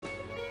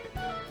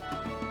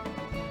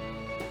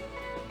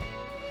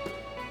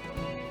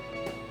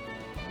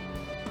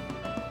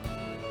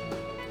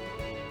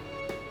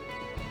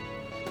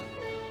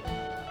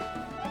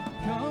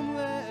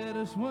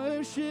us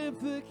worship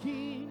the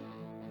King.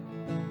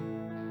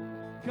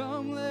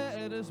 Come,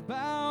 let us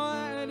bow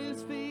at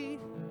his feet.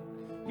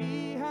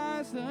 He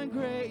has done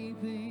great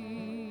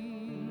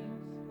things.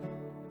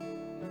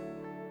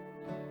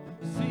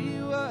 See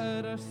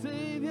what our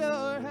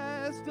Savior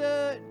has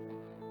done.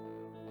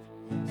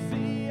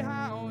 See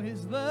how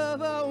his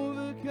love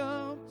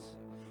overcomes.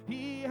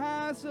 He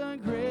has done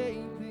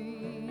great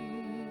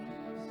things.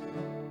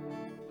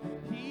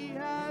 He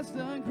has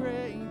done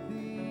great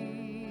things.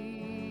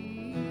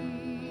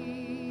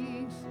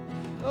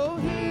 Oh,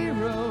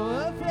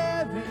 hero of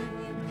heaven,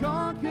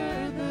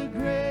 conquer the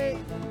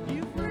grave.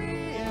 You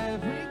free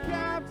every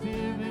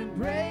captive and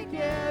break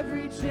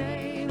every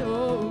chain.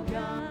 Oh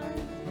God,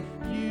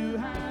 you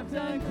have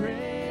done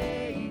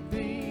great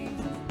things.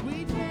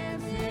 We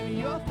dance in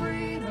your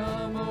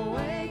freedom,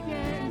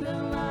 awaken the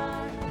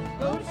light.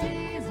 Oh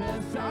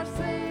Jesus, our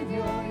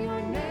Savior,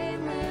 your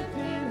name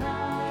lifted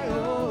high.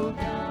 Oh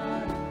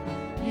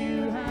God,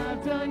 you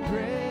have done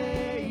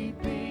great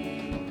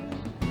things.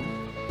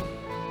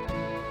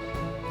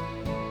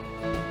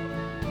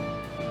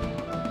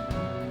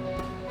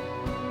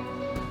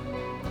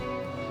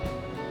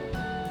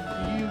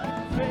 You've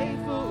been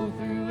faithful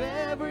through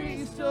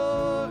every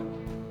storm.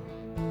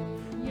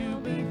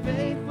 You've been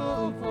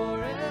faithful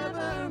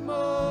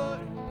forevermore.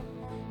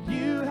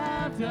 You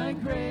have done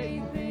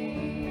great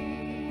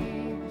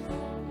things.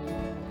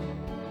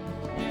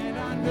 And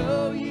I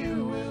know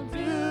you will do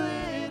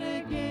it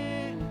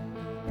again.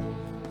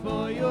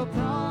 For your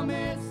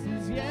promise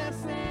is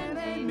yes and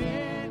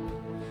amen.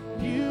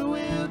 You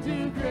will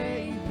do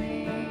great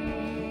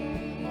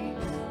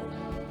things.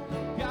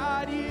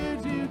 God, you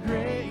do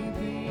great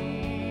things.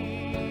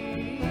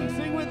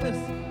 Sing with us.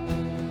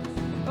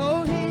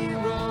 Oh,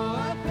 hero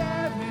of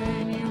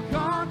heaven, you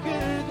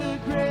conquer the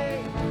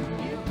grave.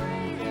 You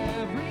free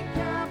every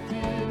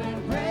captive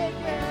and break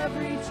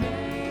every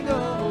chain.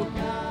 Oh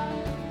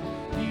God,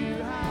 you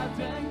have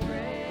done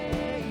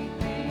great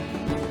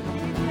things.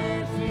 You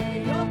dance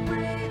in your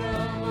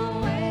freedom,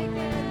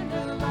 awaken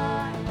the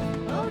light.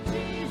 Oh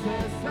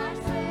Jesus, our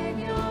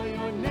Savior,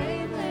 your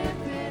name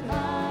lifted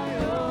high.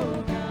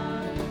 Oh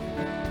God,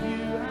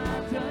 you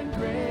have done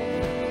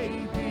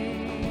great things.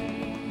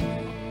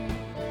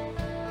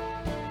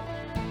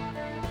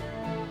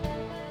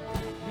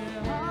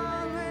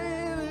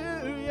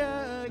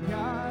 Hallelujah,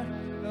 God,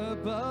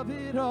 above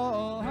it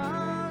all.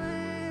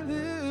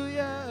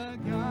 Hallelujah,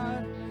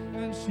 God,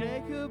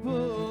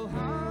 unshakable.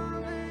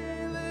 Hallelujah,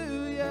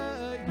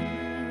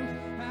 you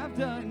have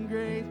done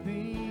great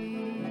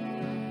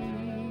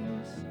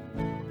things.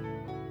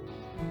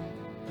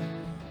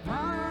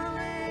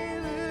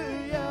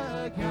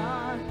 Hallelujah,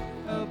 God,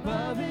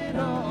 above it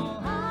all.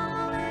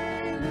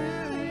 Hallelujah,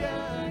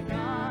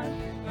 God,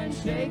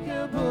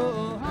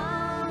 unshakable.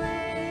 Hallelujah,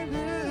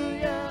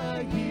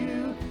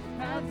 you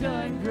have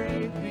done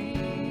great things.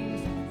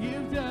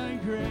 You've done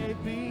great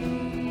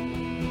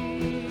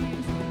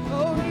things.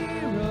 Oh,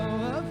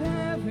 hero of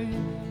heaven,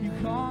 you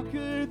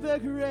conquered the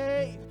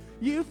grave.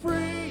 You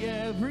free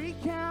every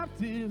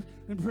captive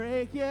and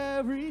break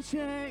every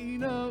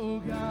chain. Oh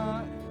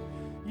God,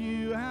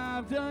 you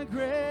have done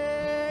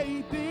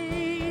great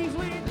things.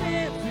 We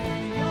dance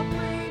in your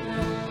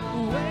freedom,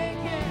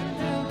 awaken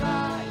the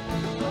light.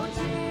 Oh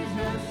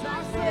Jesus,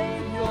 our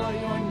Savior,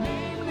 your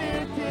name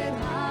lifted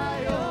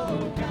high.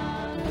 Oh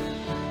God,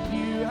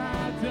 you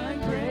have done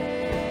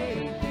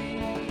great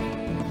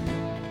things.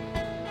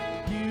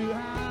 You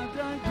have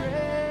done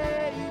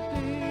great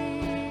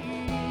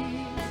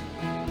things.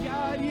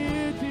 God,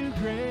 you do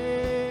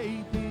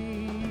great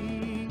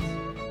things.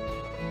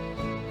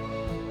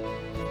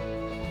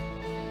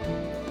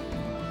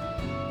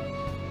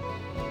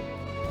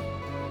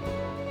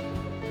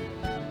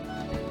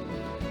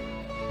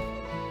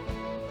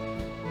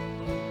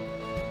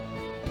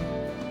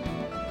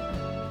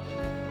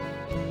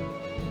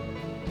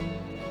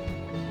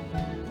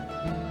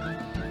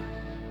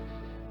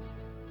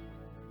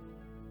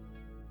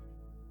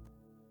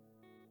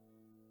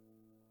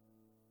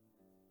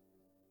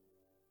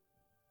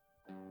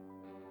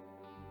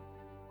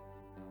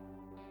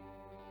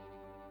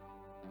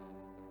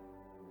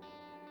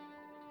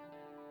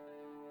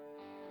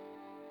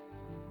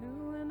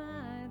 Who am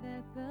I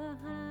that the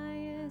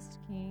highest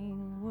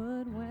King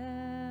would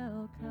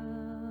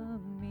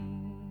welcome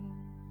me?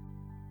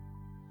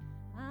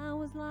 I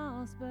was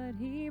lost, but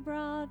he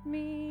brought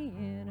me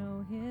in.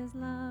 Oh, his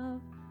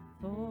love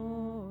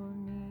for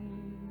me.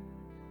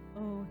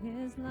 Oh,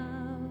 his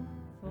love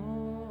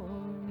for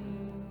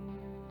me.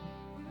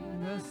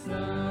 The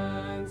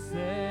sun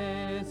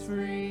sets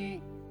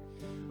free.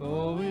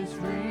 Oh, it's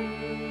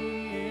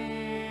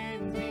free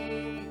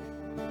indeed.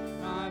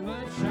 I'm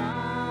a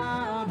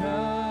child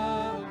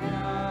of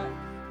God.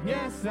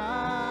 Yes, I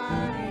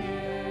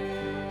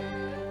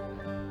am.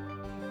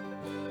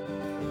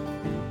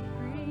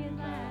 Free at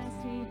last,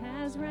 he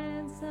has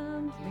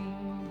ransomed me.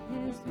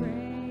 His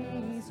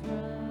grace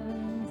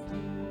runs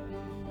deep.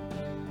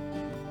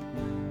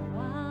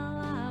 While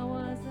I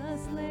was a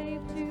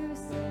slave to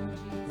sin,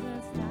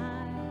 Jesus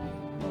died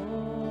for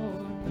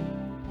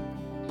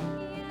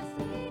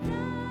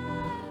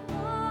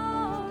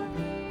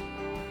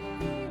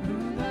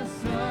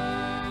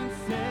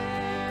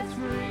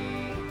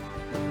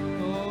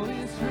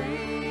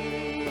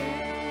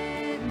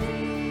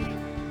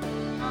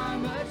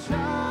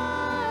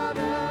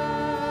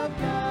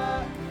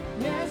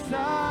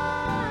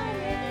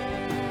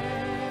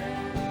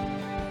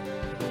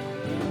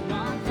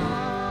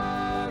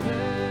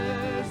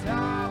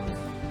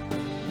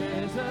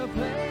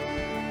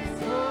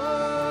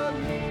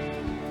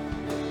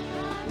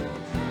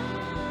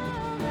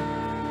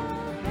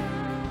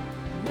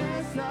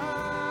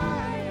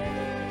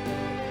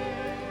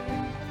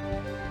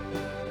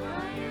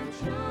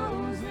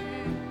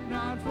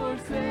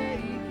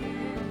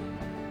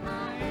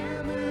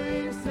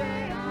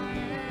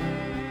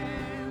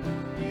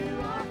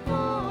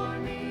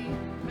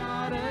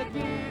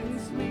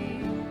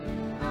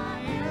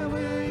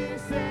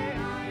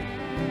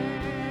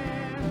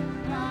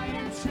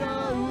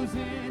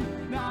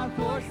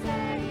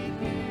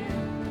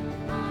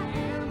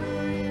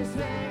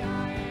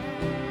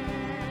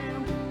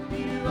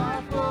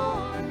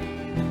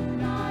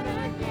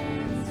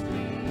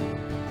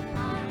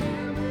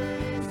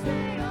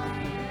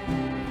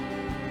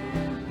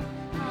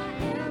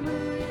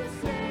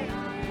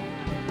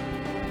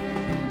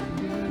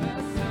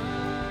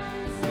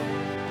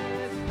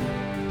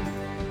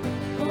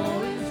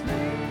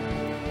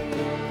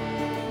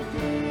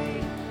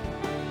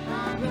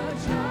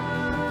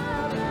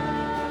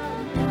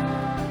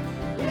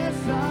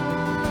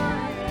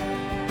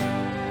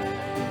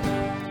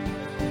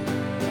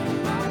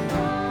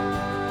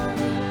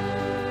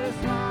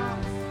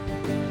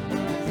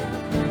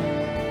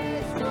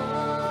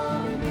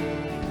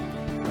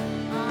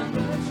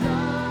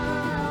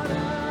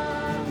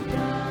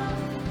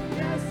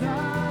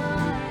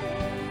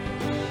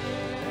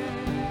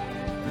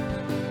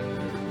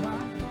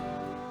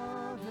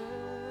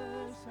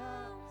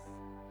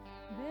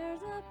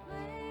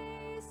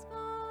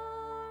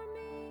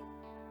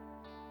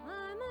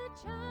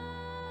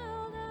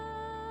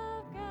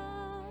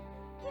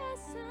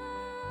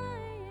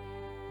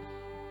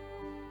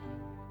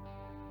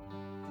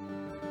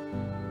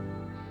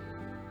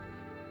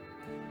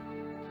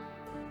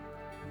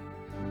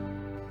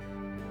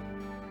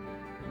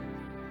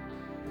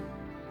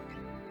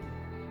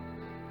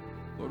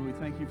Lord, we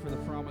thank you for the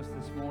promise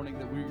this morning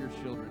that we're your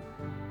children.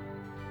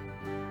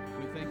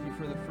 We thank you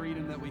for the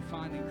freedom that we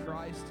find in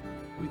Christ.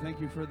 We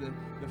thank you for the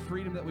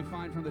freedom that we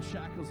find from the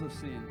shackles of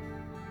sin.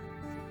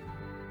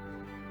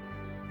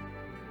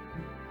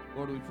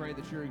 Lord, we pray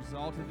that you're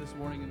exalted this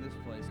morning in this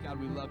place. God,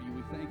 we love you.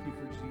 We thank you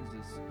for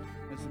Jesus.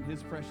 It's in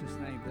his precious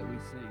name that we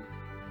sing.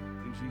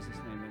 In Jesus'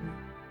 name,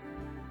 amen.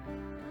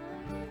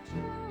 I am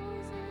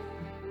chosen,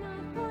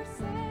 not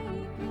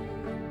forsaken.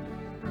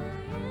 I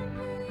am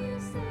who you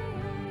say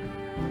I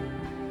am.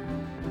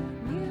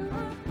 You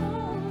are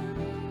for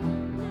me,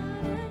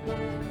 not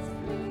against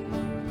me.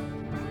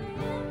 I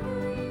am who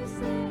you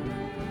say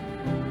I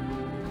am.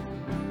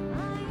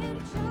 I am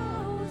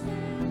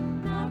chosen,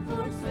 not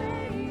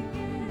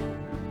forsaken.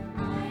 I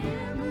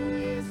am who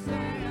you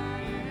say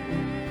I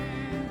am.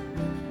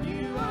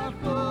 You are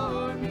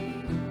for me,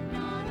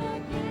 not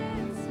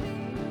against me.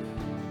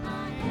 I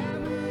am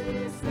who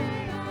you say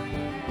I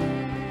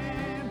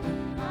am.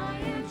 I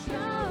am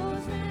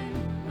chosen,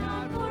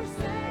 not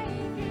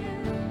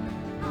forsaken.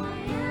 I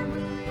am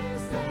who you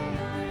say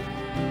I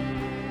am.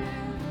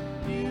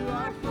 You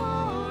are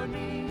for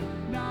me,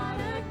 not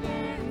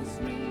against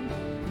me.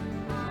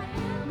 I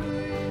am who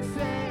you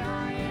say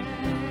I am.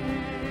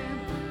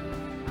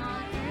 I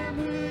am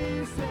who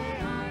you say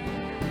I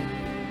am.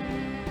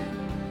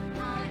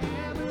 I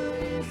am who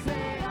you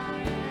say I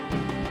am.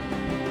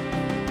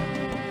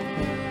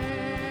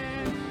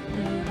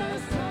 Who the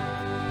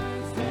Son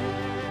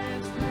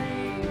sets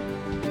free,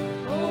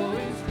 oh,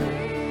 is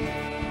free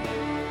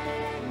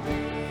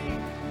indeed.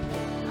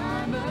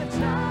 I'm a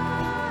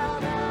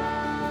child of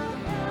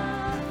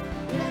God,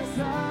 yes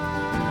I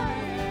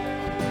am.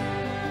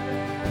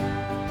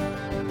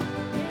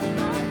 In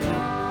my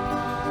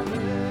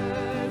Father's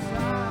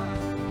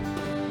house,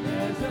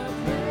 there's a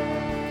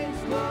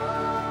place for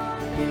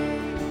me.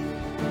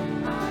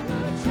 I'm a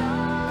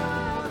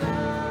child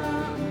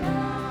of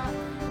God,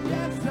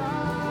 yes I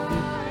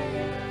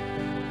am.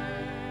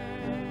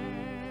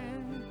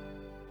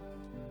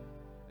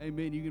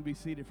 Amen. You can be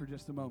seated for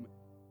just a moment.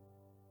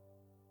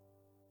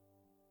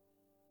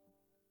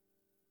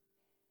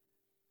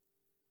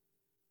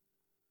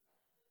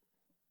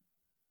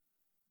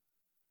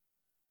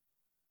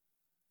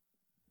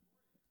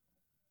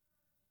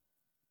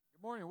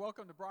 Good morning.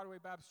 Welcome to Broadway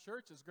Baptist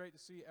Church. It's great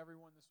to see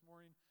everyone this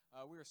morning.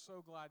 We are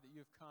so glad that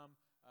you've come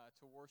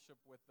to worship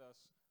with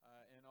us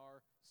in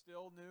our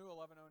still new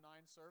 11:09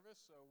 service.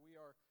 So we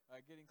are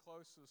getting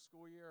close to the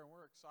school year, and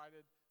we're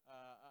excited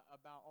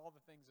about all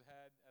the things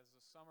ahead as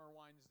the summer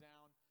winds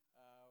down.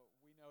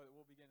 We know that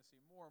we'll begin to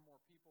see more and more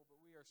people, but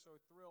we are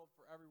so thrilled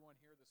for everyone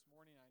here this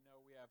morning. I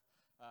know we have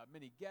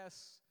many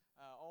guests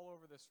all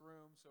over this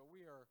room, so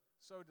we are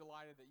so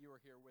delighted that you are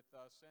here with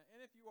us.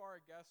 And if you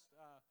are a guest,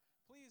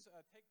 please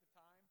take the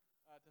time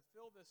to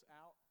fill this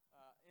out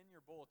in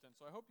your bulletin.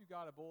 So I hope you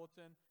got a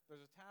bulletin.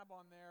 There's a tab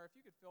on there. If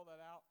you could fill that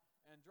out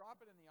and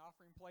drop it in the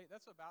offering plate,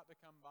 that's about to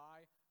come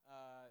by.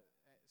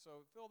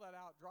 So fill that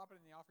out, drop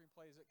it in the offering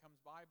plate as it comes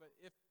by. But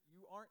if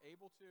you aren't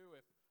able to,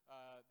 if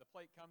the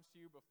plate comes to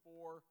you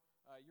before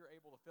you're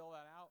able to fill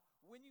that out,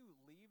 when you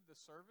leave the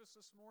service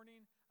this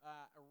morning,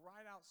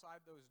 right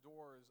outside those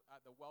doors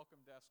at the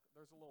welcome desk,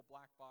 there's a little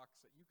black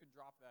box that you can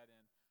drop that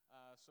in.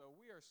 So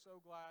we are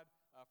so glad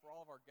for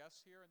all of our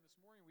guests here. And this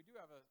morning we do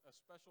have a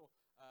special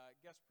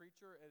guest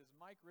preacher. It is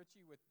Mike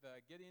Ritchie with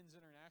Gideons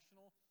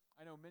International.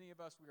 I know many of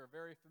us, we are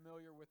very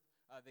familiar with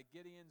the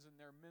Gideons and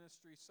their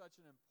ministry, such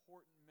an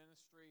important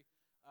ministry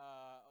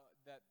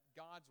that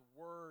God's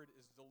Word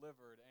is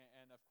delivered.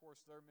 And of course,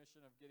 their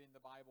mission of getting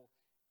the Bible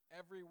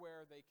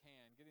everywhere they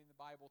can, getting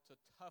the Bible to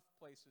tough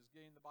places,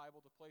 getting the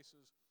Bible to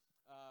places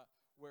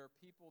where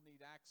people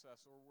need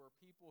access, or where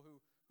people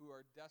who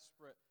are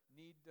desperate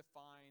need to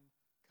find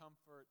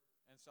comfort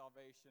and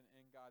salvation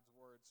in God's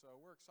Word. So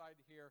we're excited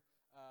to hear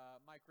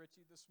Mike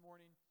Ritchie this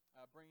morning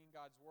bringing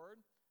God's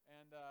Word.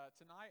 And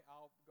tonight,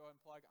 I'll go ahead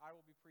and plug, I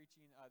will be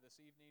preaching this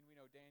evening. We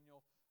know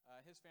Daniel,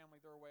 his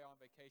family, they're away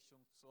on vacation,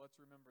 so let's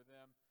remember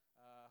them.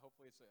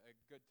 Hopefully it's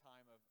a good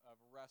time of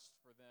rest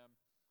for them.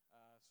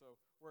 So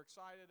we're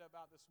excited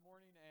about this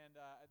morning, and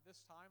at this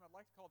time, I'd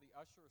like to call the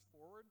ushers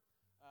forward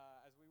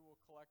as we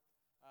will collect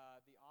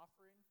the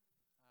offering.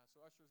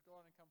 So ushers, go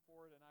on and come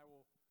forward, and I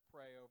will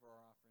pray over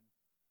our offering.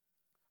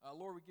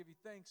 Lord, we give you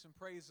thanks and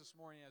praise this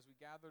morning as we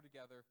gather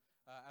together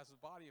as a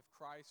body of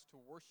Christ to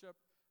worship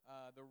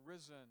the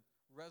risen,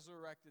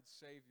 resurrected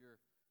Savior,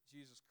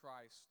 Jesus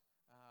Christ.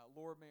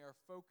 Lord, may our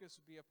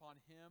focus be upon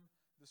Him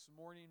this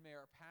morning. May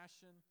our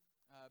passion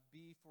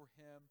be for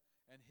Him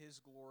and His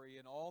glory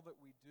in all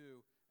that we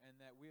do, and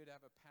that we would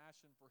have a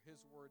passion for His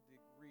Word to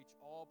reach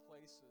all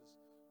places,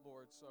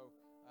 Lord. So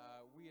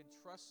we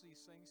entrust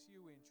these things to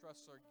you. We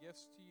entrust our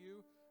gifts to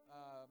you.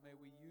 May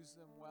we use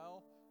them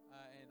well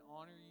and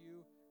honor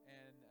you,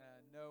 and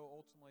know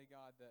ultimately,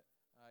 God, that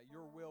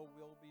your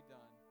will be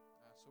done.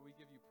 So we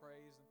give you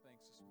praise and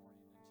thanks this morning.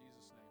 In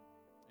Jesus' name,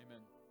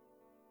 amen.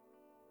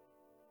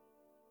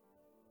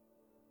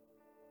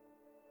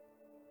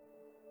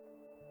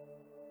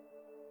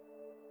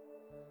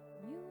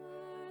 You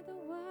are the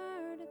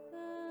Word at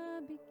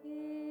the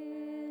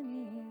beginning.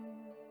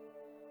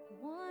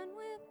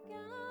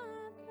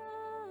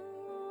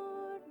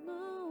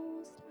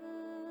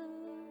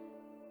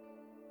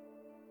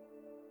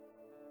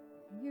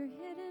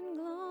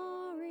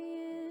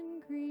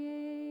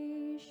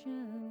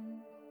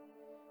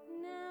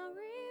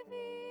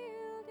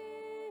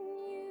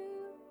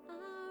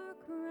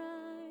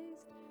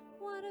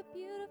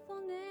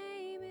 beautiful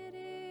name it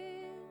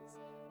is.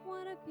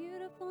 What a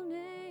beautiful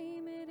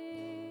name it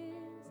is.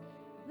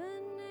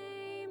 The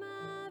name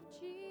of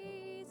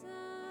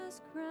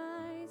Jesus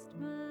Christ,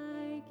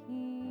 my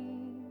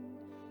King.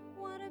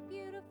 What a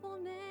beautiful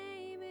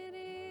name it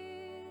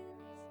is.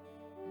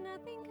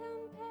 Nothing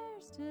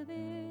compares to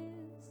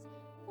this.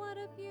 What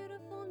a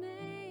beautiful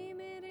name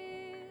it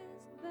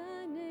is.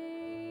 The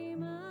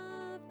name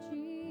of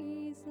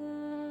Jesus.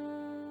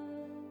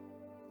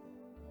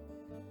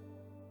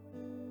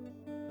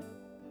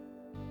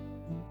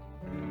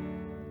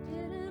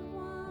 Didn't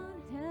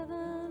want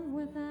heaven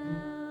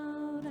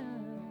without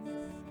us,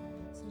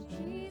 so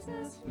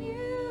Jesus,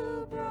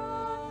 you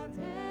brought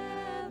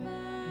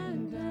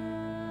heaven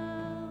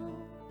down.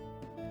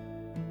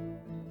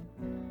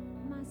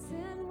 My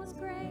sin was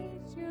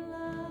great, your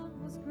love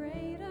was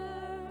greater.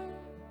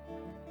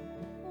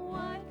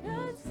 What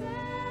could separate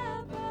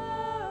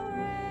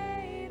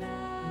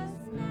us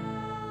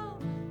now?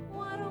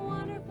 What a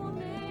wonderful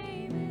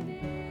name it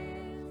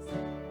is.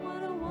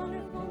 What a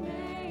wonderful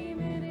name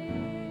it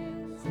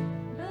is.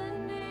 The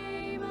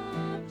name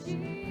of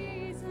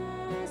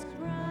Jesus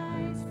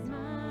Christ,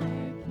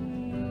 my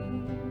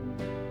King.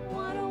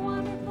 What a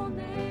wonderful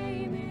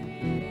name it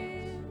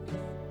is.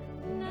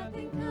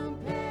 Nothing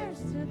compares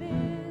to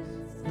this.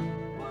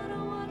 What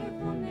a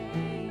wonderful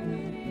name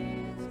it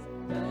is.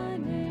 The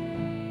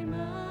name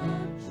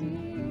of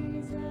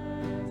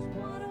Jesus.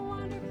 What a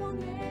wonderful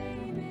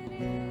name it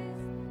is.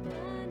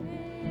 The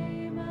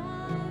name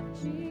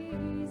of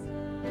Jesus.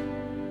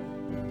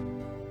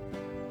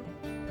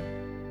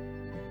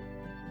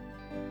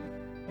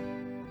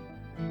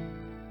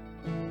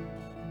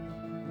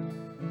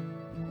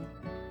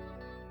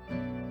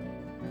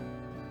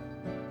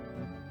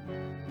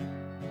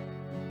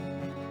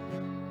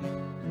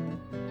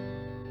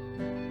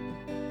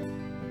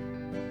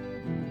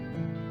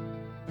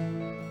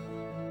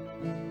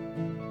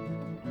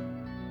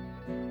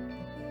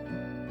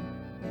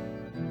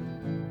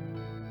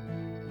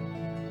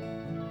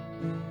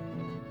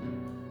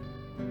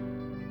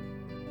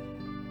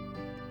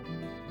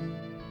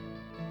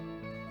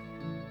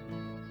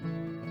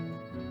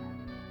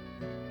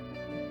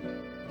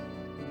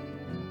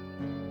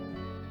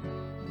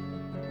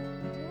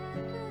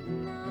 Death could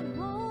not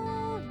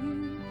hold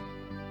you.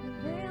 The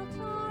veil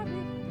tore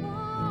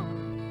before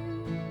you.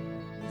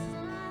 You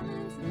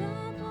silenced the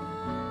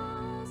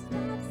boast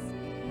of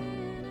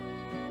sin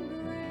and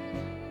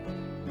grave.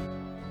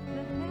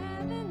 The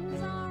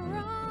heavens are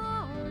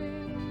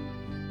roaring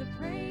the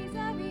praise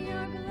of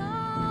your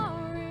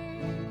glory.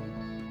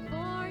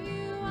 For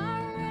you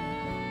are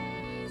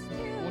raised to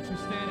Won't you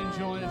stand and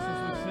join us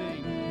as we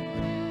sing?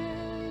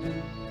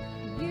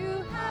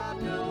 You have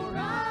no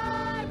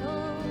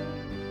rival.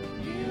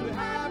 You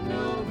have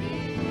no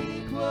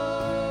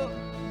equal,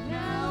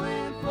 now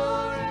and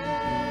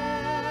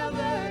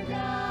forever,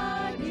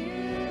 God,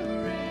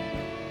 you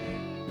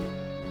reign.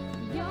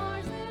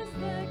 Yours is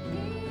the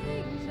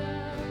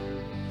kingdom.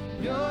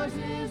 Yours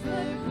is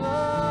the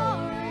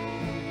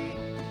glory,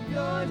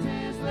 yours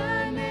is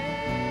the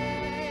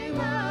name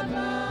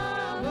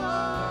above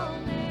all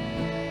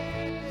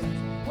names.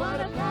 What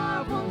a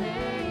powerful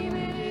name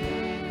it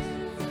is.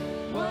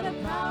 What a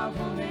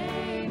powerful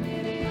name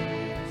it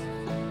is.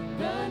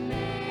 The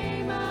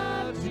name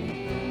of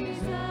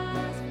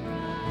Jesus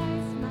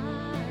Christ,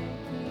 my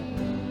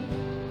King.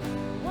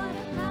 What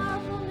a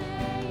powerful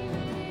name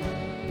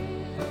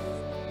it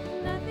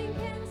is. Nothing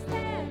can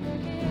stand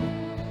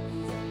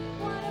against.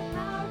 What a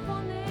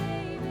powerful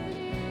name it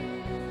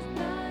is.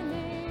 The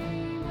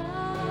name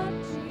of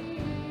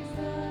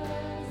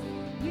Jesus.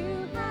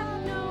 You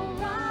have no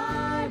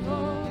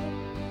rival.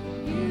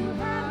 You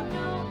have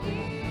no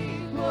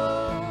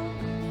equal.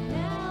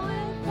 Now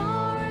and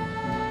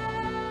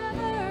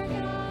forever,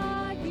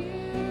 God, you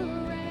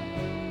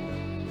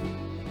reign.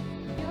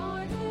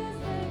 Yours is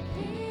the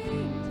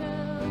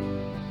kingdom.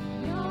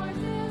 Yours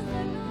is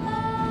the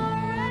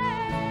glory.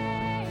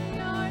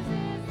 Yours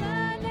is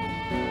the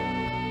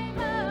name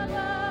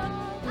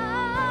above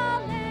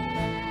all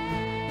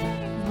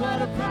names.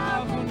 What a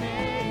powerful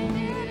name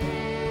it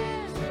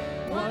is.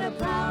 What a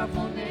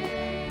powerful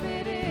name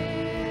it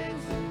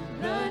is.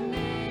 The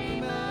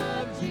name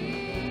of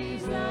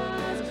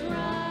Jesus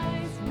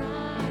Christ,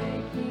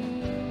 my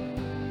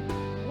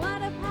King.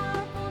 What a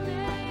powerful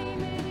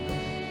name it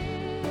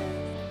is.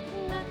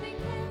 Nothing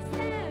can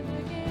stand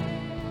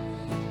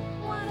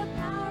against. What a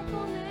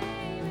powerful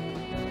name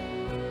it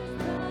is.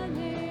 The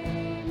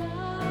name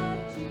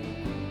of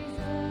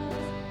Jesus.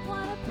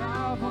 What a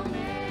powerful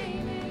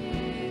name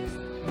it is.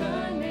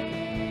 The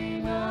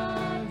name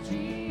of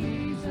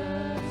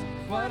Jesus.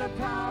 What a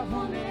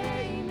powerful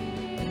name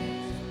it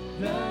is.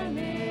 The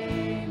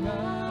name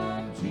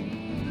of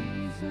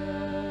Jesus.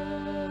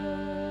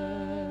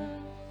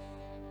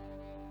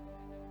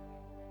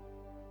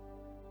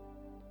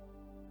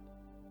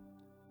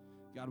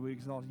 God, we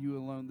exalt you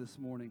alone this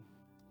morning.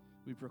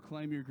 We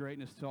proclaim your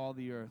greatness to all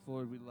the earth.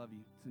 Lord, we love you.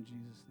 It's in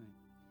Jesus' name.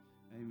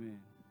 Amen.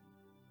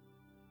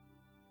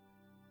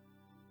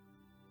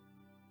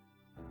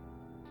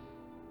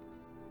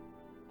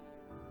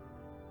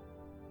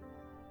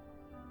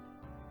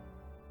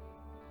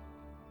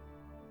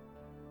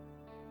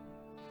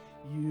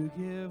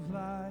 give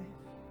life.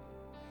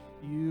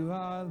 You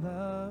are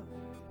love.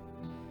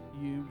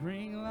 You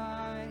bring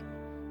light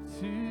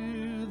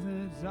to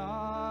the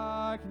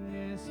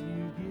darkness.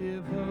 You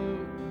give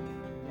hope.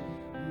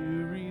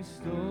 You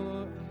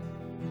restore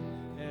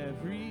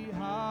every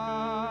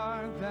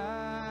heart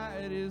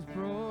that is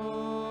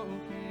broken.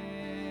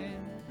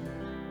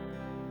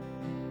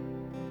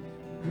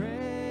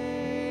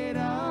 Great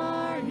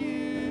are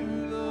you,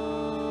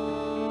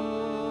 Lord.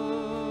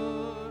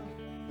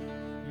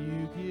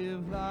 You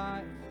give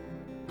life.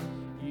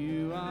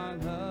 You are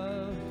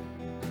love.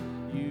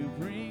 You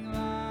bring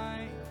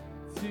light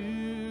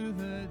to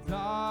the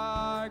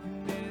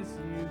darkness.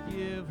 You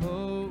give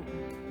hope.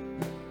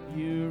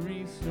 You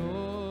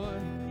restore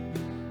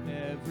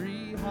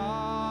every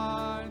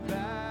heart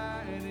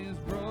that is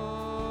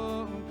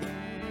broken.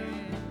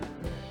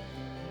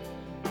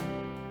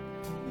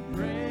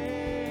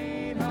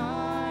 Great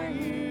are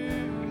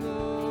you,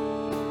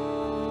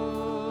 Lord.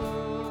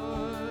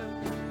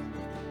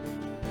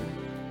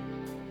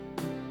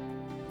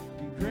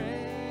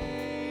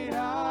 Great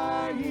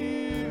are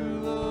you,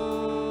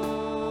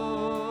 Lord.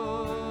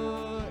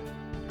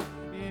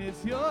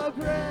 It's your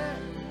breath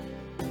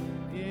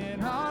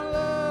in our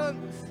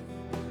lungs,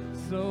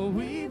 so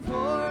we pour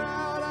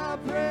out our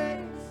praise.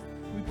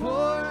 We pour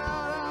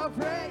out our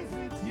praise.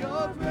 It's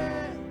your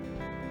breath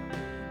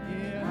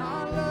in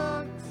our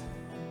lungs,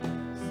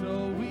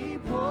 so we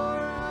pour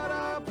out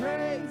our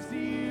praise to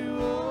you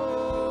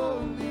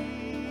only.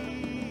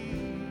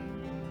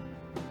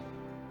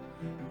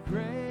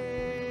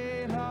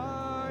 Great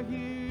are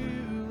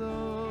you,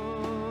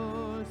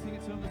 Lord. Sing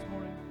it to him this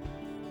morning.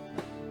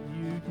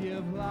 You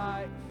give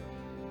life.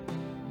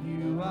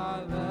 You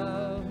are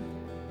love.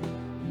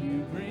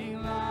 You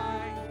bring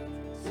light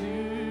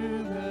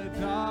to the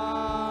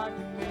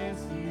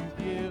darkness. You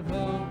give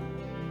hope.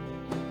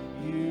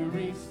 You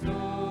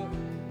restore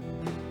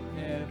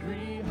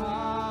every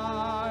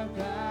heart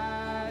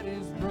that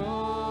is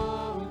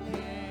broken.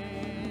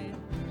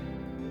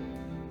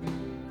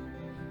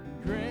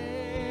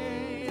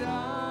 Great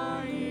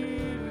are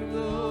you,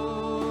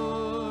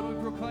 Lord. We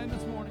proclaim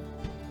this morning.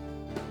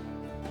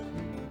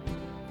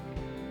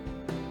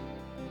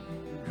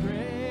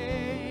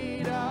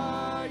 Great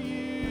are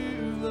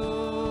you, Lord.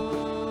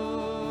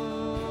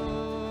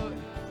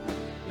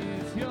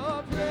 It's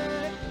your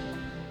breath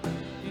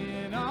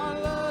in our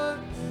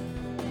lungs,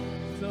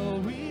 so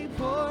we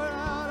pour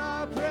out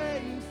our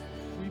praise.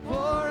 We pour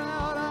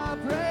out our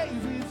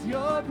praise. It's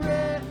your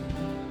breath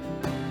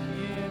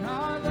in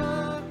our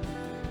lungs,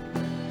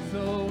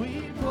 so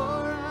we pour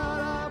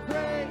out our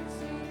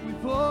praise. We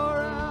pour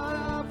out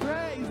our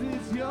praise.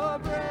 It's your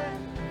breath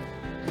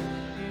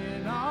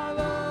in our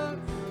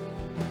lungs,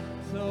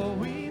 so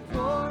we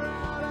pour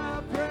out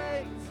our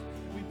praise.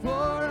 We pour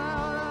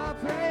out our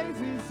praise.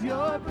 It's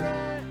your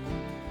breath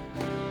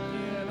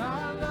in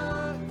our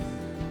lungs,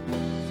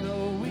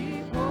 so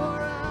we pour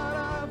out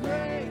our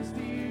praise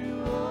to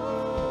you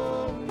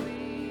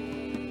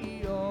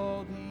only.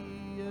 All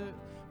the earth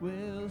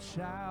will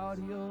shout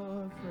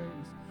your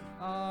praise.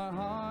 Our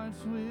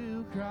hearts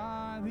will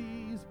cry.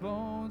 These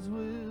bones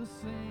will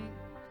sing.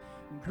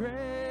 Great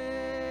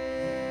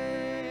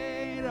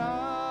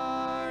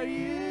are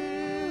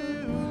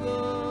you,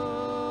 Lord.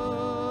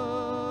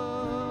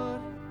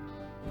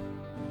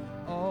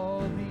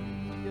 All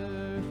the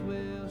earth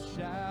will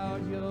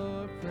shout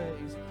your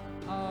praise.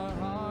 Our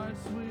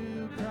hearts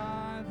will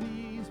cry.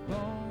 These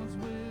bones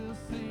will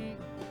sing.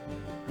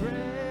 Great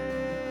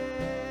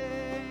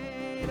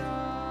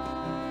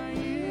are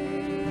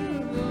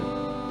you,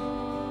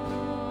 Lord.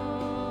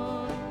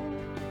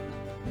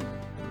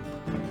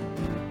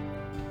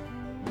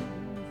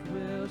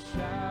 Will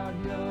shout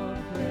your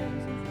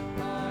praise.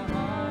 Our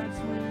hearts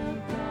will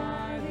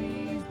cry.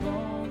 These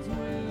bones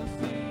will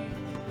sing.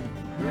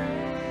 Great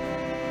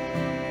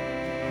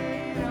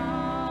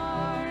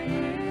are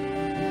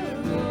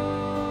you,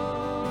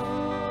 Lord.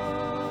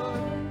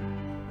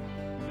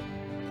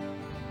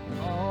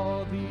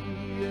 All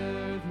the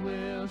earth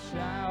will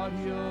shout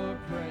your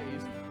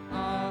praise.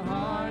 Our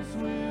hearts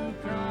will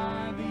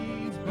cry.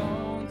 These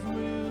bones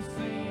will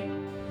sing.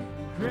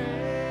 Great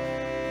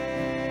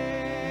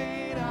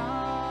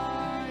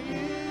are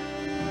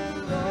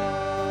you, Lord.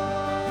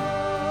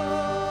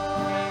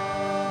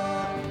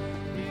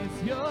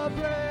 It's your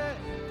breath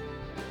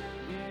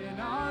in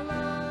our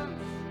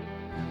lungs,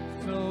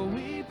 so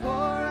we pour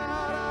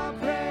out our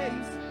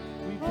praise.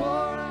 We pour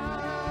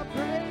out our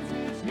praise.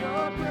 It's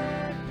your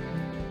breath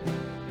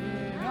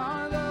in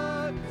our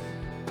lungs,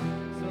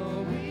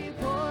 so we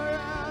pour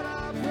out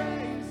our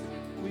praise.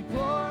 We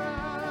pour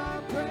out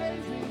our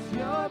praise. It's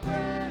your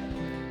breath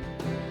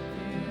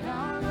in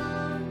our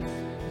lungs,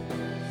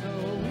 so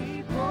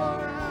we pour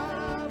out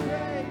our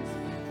praise.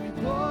 We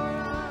pour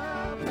out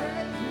our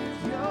praise.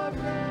 It's your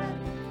breath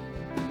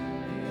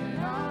in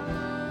our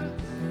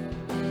lungs,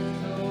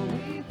 so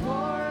we pour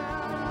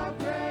out our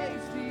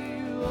praise to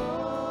you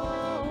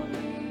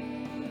only.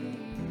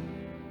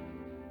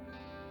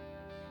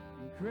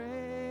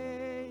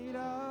 Great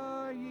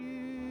are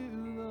you,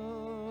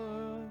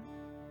 Lord.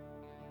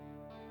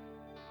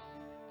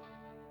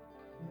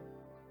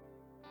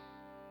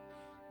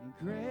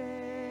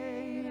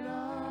 Great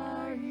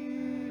are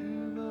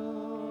you,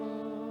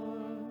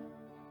 Lord.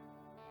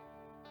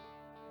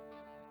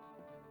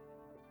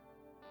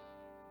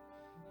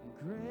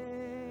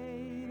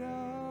 Great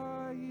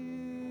are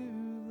you,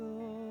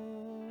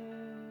 Lord.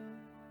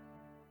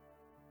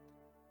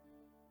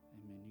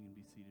 Amen. You can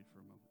be seated for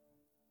a moment.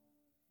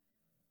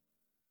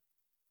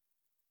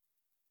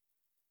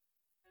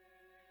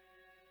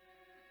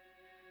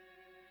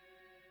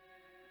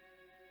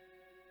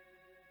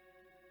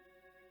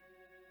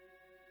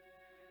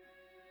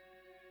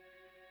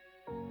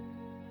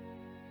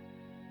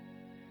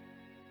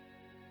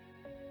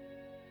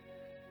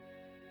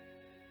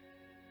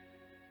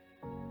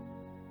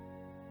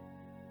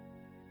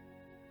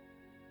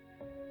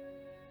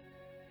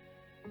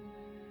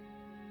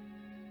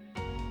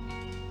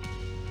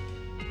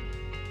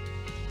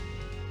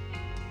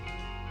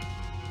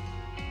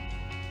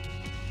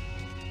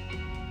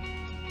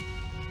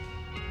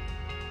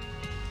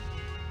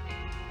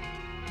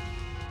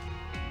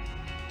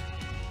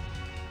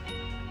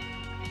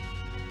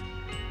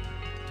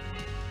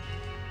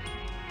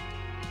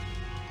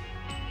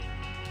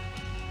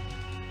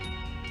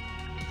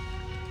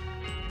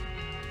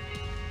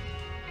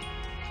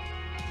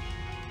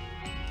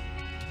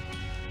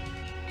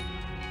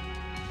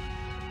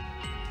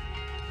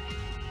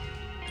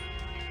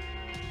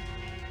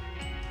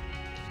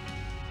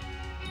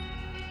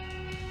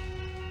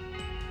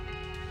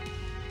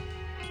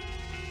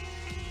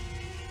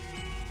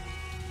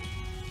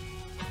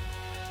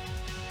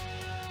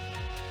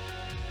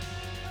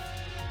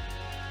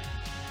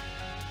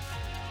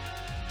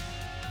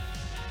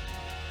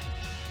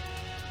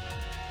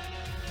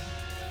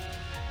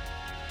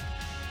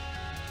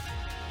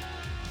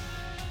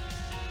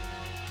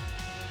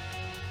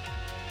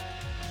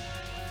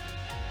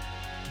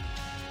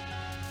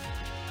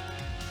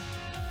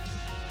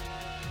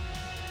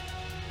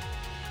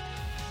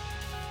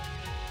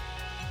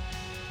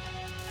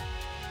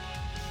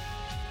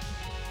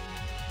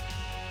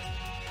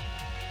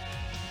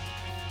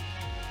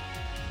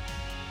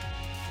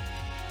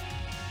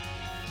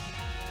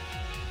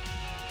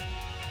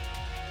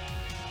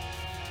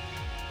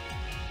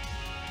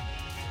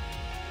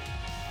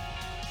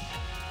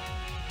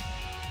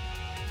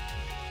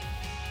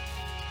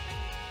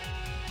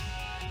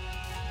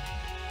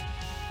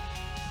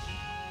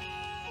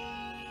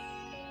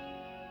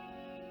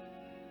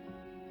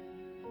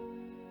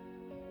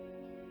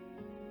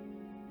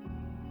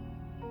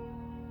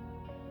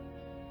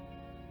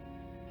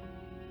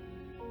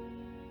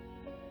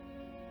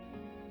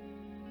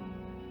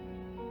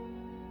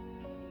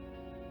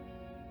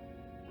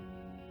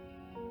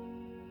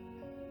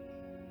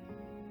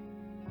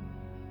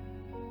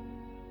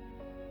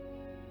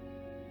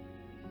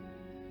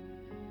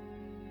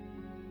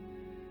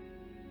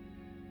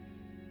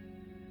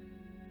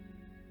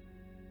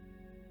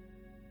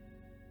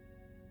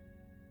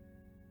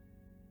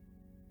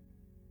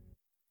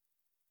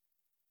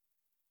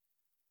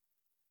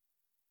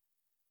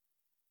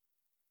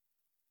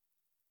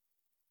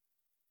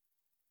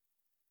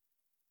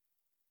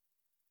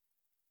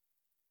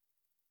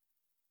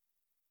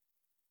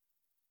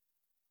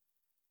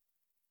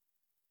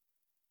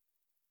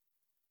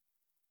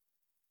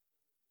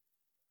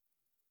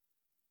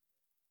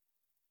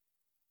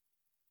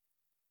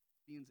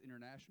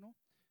 International,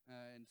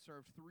 and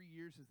served 3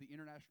 years as the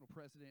international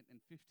president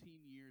and 15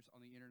 years on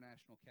the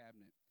international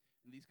cabinet.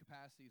 In these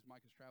capacities,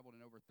 Mike has traveled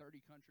in over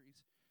 30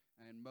 countries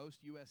and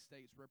most U.S.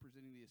 states,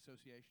 representing the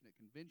association at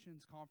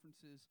conventions,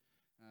 conferences,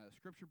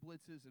 scripture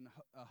blitzes, and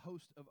a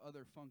host of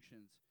other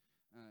functions.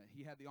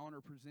 He had the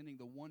honor of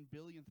presenting the 1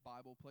 billionth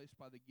Bible placed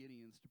by the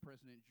Gideons to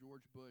President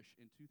George Bush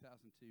in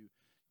 2002.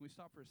 Can we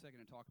stop for a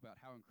second and talk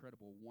about how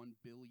incredible 1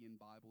 billion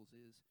Bibles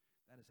is?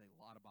 That is a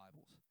lot of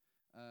Bibles.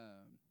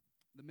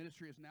 The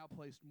ministry has now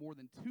placed more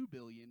than 2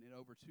 billion in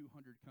over 200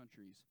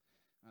 countries.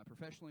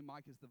 Professionally,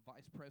 Mike is the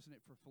vice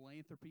president for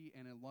philanthropy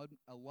and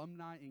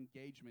alumni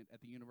engagement at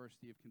the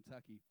University of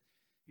Kentucky.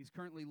 He's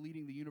currently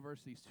leading the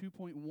university's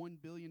 $2.1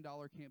 billion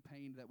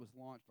campaign that was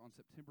launched on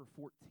September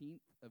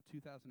 14th of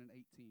 2018.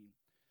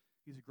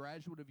 He's a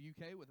graduate of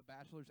UK with a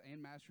bachelor's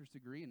and master's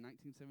degree in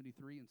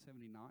 1973 and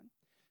 79.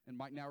 And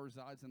Mike now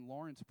resides in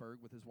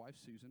Lawrenceburg with his wife,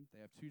 Susan.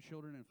 They have 2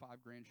 children and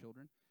 5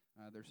 grandchildren.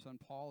 Their son,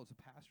 Paul, is a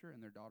pastor,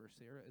 and their daughter,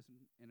 Sarah, is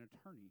an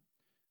attorney.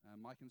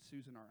 Mike and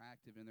Susan are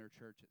active in their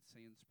church at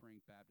Sand Spring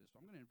Baptist.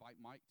 I'm going to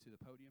invite Mike to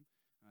the podium,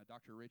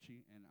 Dr.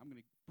 Ritchie, and I'm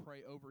going to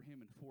pray over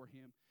him and for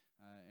him,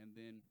 and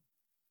then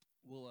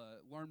we'll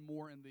learn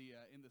more in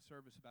the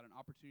service about an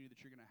opportunity that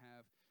you're going to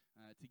have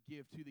to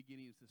give to the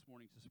Gideons this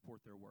morning to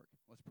support their work.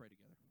 Let's pray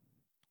together.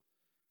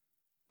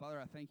 Father,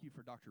 I thank you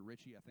for Dr.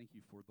 Ritchie. I thank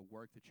you for the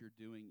work that you're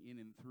doing in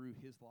and through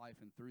his life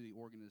and through the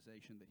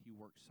organization that he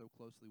works so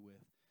closely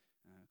with,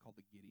 called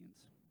the Gideons.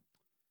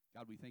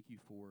 God, we thank you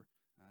for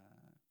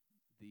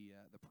the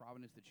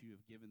providence that you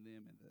have given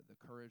them, and the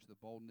courage, the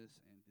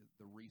boldness, and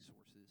the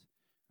resources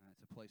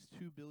to place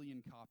 2 billion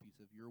copies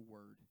of your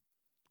word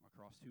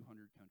across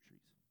 200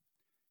 countries.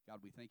 God,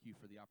 we thank you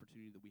for the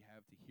opportunity that we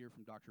have to hear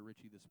from Dr.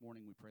 Ritchie this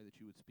morning. We pray that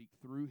you would speak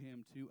through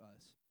him to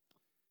us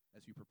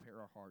as you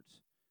prepare our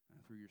hearts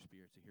through your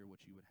Spirit to hear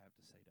what you would have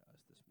to say to us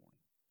this morning.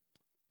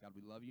 God,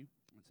 we love you.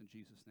 It's in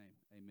Jesus' name.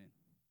 Amen.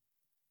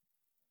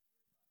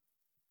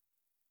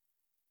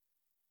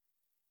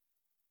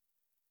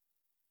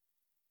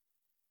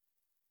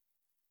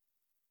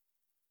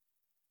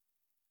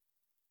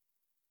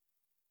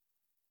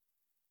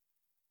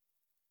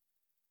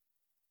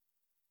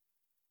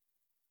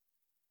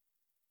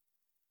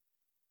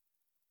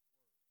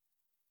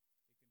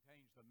 It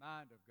contains the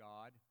mind of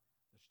God,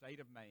 the state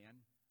of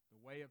man,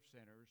 the way of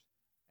sinners,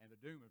 and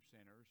the doom of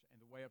sinners, and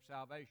the way of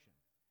salvation.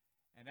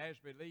 And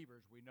as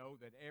believers, we know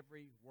that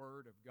every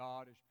word of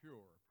God is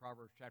pure.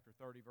 Proverbs chapter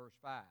 30, verse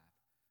 5.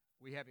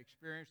 We have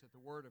experienced that the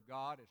word of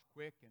God is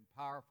quick and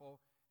powerful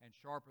and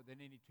sharper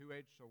than any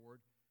two-edged sword,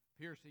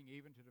 piercing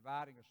even to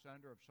dividing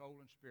asunder of soul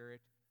and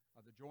spirit,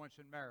 of the joints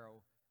and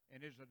marrow,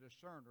 and is a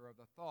discerner of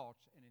the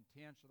thoughts and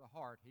intents of the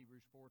heart,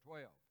 Hebrews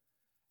 4:12.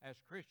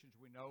 As Christians,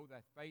 we know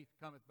that faith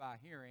cometh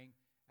by hearing,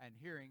 and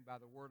hearing by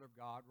the word of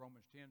God,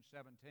 Romans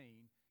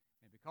 10:17.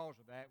 And because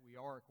of that, we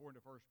are, according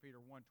to 1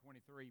 Peter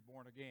 1:23,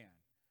 born again,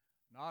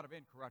 not of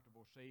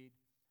incorruptible seed,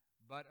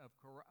 but of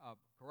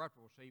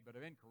corruptible seed, but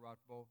of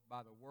incorruptible,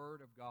 by the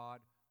word of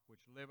God,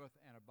 which liveth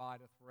and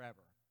abideth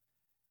forever.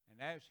 And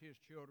as his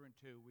children,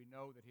 too, we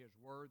know that his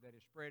word that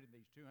is spread in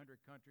these 200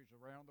 countries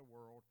around the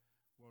world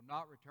will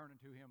not return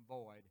unto him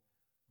void,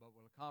 but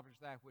will accomplish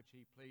that which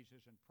he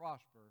pleases and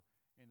prosper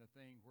in the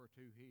thing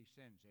whereto he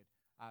sends it.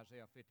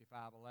 Isaiah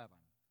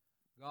 55:11.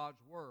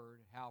 God's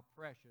word, how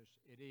precious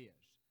it is.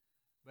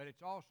 But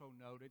it's also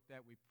noted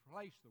that we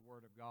place the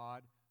word of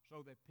God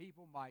so that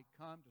people might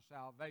come to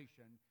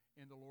salvation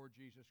in the Lord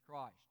Jesus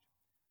Christ.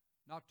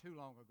 Not too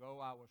long ago,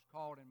 I was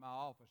called in my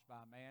office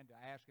by a man to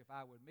ask if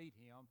I would meet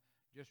him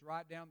just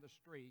right down the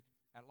street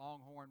at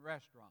Longhorn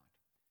Restaurant.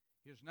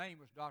 His name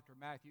was Dr.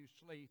 Matthew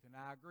Sleeth, and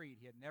I agreed.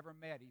 He had never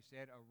met, he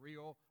said, a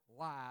real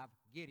live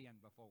Gideon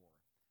before.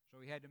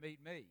 So he had to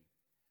meet me.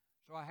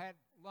 So I had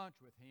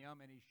lunch with him,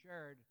 and he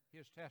shared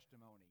his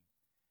testimony.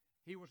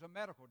 He was a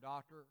medical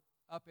doctor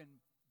up in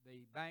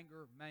the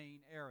Bangor,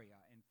 Maine area.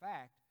 In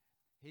fact,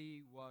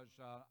 he was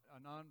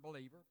an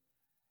unbeliever.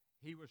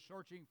 He was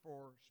searching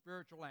for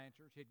spiritual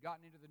answers. He had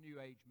gotten into the New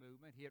Age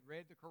movement. He had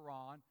read the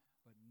Quran,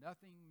 but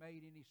nothing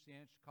made any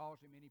sense,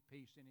 caused him any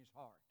peace in his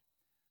heart.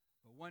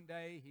 But one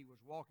day he was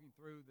walking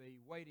through the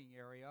waiting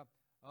area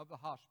of the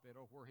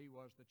hospital where he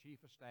was the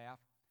chief of staff,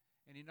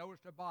 and he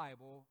noticed a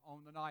Bible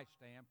on the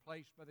nightstand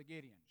placed by the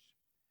Gideons.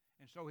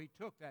 And so he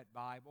took that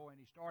Bible and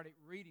he started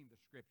reading the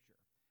Scripture.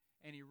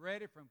 And he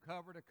read it from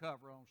cover to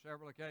cover on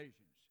several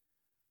occasions.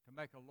 To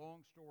make a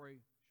long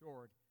story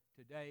short,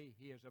 today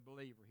he is a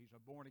believer. He's a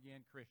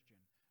born-again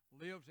Christian.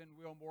 Lives in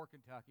Wilmore,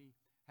 Kentucky.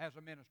 Has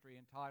a ministry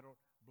entitled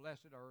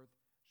Blessed Earth.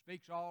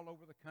 Speaks all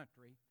over the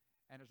country.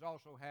 And has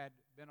also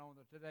been on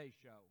the Today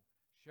Show,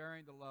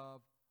 sharing the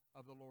love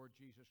of the Lord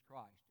Jesus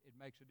Christ. It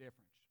makes a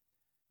difference.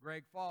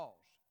 Greg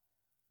Falls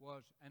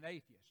was an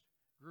atheist.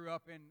 Grew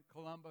up in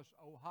Columbus,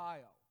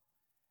 Ohio.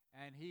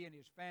 And he and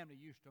his family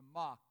used to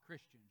mock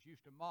Christians,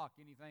 used to mock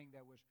anything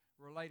that was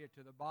related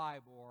to the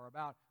Bible or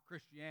about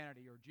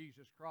Christianity or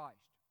Jesus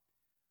Christ.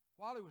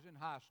 While he was in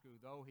high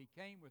school, though, he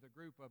came with a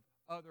group of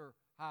other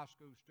high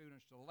school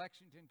students to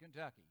Lexington,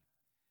 Kentucky.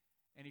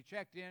 And he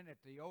checked in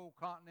at the old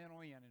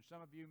Continental Inn, and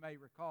some of you may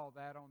recall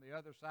that on the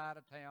other side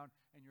of town,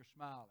 and you're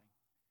smiling.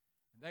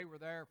 And they were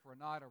there for a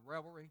night of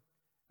revelry,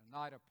 a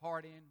night of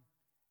partying,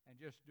 and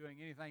just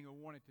doing anything they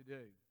wanted to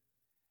do.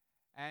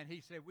 And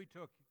he said we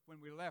took, when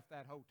we left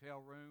that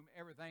hotel room,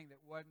 everything that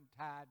wasn't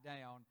tied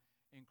down,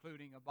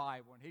 including a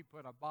Bible. And he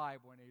put a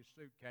Bible in his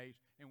suitcase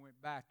and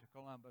went back to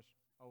Columbus,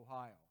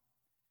 Ohio.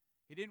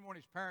 He didn't want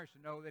his parents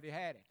to know that he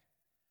had it.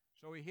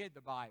 So he hid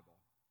the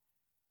Bible.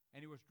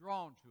 And he was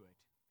drawn to it.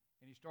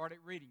 And he started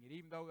reading it,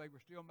 even though they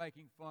were still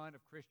making fun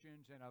of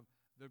Christians and of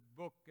the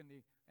book and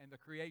the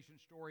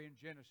creation story in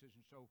Genesis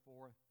and so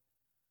forth.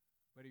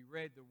 But he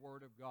read the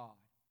Word of God.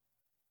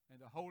 And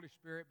the Holy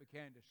Spirit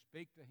began to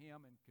speak to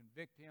him and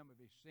convict him of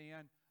his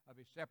sin, of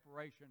his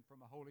separation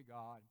from a holy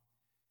God.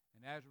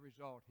 And as a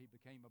result, he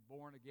became a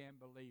born-again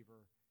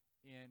believer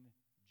in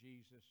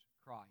Jesus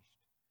Christ.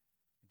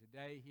 And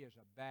today he is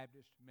a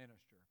Baptist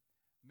minister,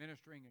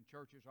 ministering in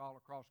churches all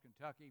across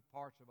Kentucky,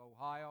 parts of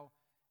Ohio,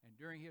 and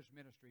during his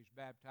ministry he's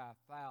baptized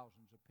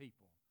thousands of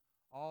people,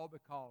 all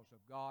because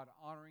of God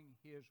honoring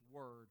his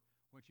word,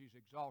 which he's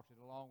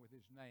exalted along with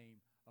his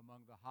name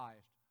among the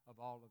highest of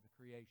all of the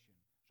creation.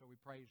 So we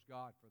praise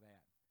God for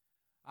that.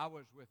 I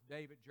was with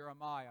David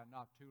Jeremiah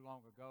not too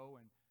long ago,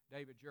 and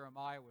David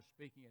Jeremiah was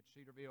speaking at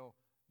Cedarville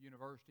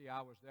University.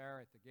 I was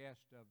there at the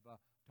guest of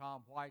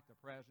Tom White, the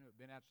president, who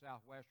had been at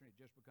Southwestern. He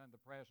had just become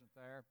the president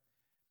there.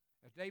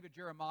 As David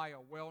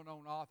Jeremiah, a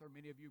well-known author,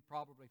 many of you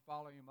probably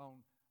follow him on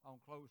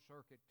closed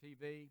circuit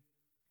TV,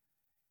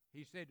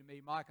 he said to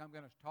me, Mike, I'm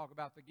going to talk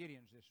about the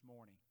Gideons this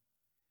morning.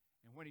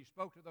 And when he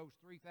spoke to those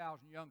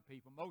 3,000 young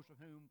people, most of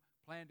whom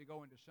planned to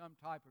go into some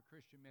type of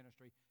Christian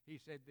ministry, he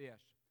said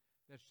this,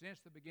 that since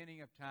the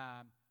beginning of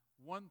time,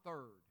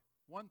 one-third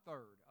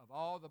of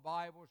all the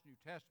Bibles, New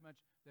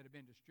Testaments that have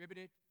been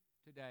distributed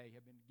today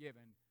have been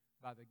given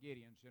by the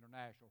Gideons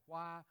International.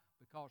 Why?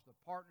 Because the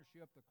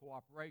partnership, the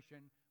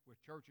cooperation with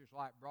churches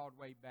like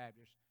Broadway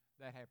Baptist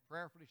that have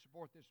prayerfully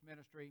support this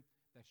ministry,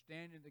 that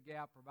stand in the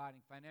gap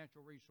providing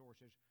financial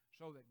resources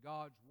so that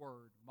God's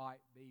Word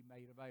might be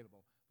made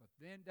available. But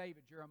then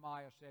David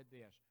Jeremiah said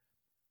this,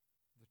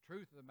 the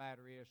truth of the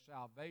matter is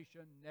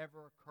salvation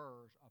never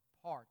occurs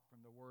apart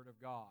from the Word of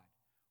God.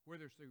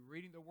 Whether it's through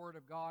reading the Word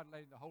of God,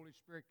 letting the Holy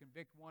Spirit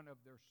convict one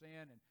of their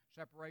sin and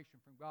separation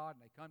from God,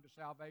 and they come to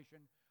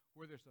salvation,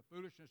 whether it's the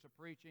foolishness of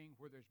preaching,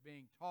 whether it's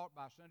being taught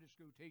by a Sunday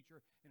school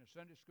teacher in a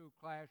Sunday school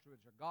class, whether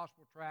it's a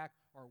gospel tract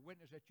or a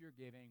witness that you're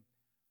giving,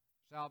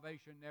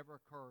 salvation never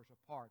occurs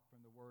apart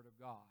from the Word of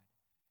God.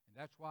 And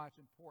that's why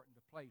it's important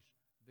to place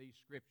these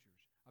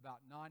Scriptures,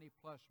 about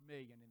 90-plus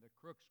million in the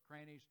crooks,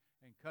 crannies,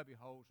 and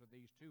cubbyholes of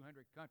these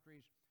 200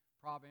 countries,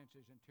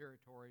 provinces, and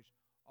territories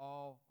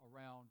all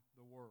around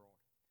the world.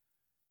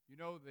 You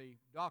know, the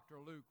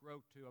Dr. Luke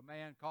wrote to a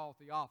man called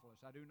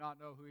Theophilus. I do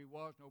not know who he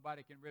was.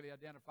 Nobody can really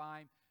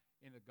identify him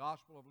in the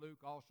Gospel of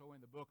Luke, also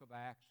in the book of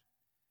Acts.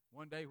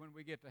 One day when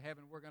we get to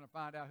heaven, we're going to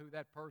find out who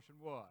that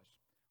person was.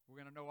 We're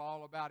going to know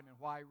all about him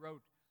and why he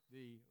wrote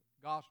the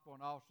Gospel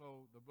and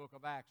also the book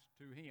of Acts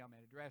to him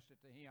and addressed it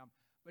to him.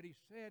 But he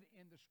said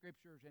in the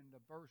Scriptures, in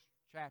the first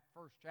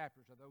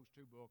chapters of those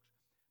two books,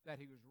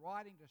 that he was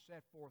writing to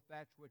set forth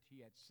that which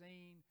he had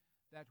seen,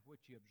 that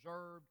which he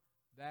observed,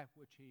 that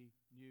which he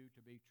knew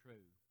to be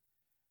true.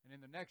 And in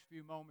the next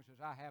few moments,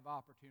 as I have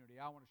opportunity,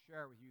 I want to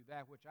share with you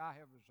that which I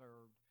have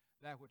observed,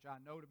 that which I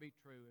know to be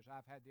true, as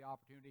I've had the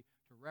opportunity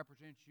to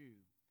represent you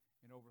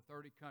in over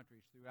 30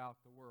 countries throughout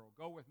the world.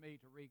 Go with me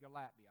to Riga,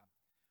 Latvia.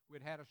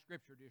 We'd had a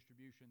scripture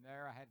distribution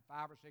there. I had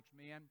 5 or 6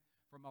 men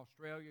from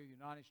Australia,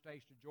 United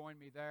States, to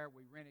join me there.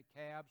 We rented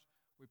cabs.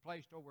 We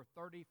placed over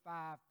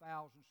 35,000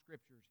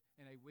 scriptures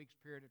in a week's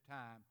period of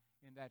time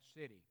in that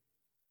city.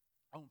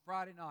 On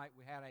Friday night,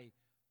 we had a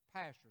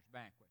pastor's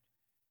banquet,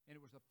 and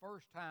it was the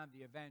first time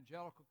the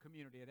evangelical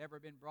community had ever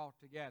been brought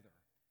together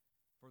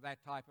for that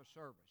type of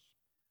service.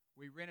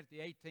 We rented the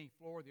 18th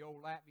floor of the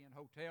old Latvian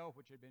hotel,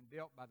 which had been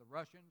built by the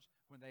Russians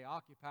when they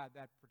occupied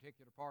that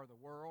particular part of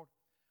the world.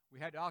 We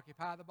had to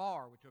occupy the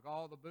bar. We took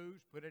all the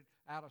booze, put it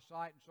out of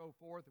sight and so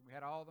forth, and we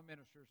had all the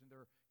ministers and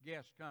their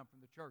guests come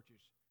from the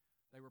churches.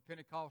 They were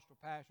Pentecostal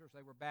pastors.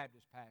 They were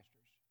Baptist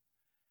pastors.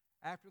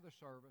 After the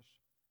service,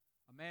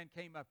 a man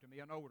came up to me,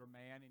 an older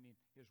man, and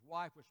his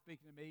wife was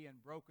speaking to me in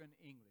broken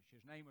English.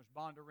 His name was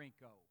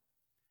Bondarenko.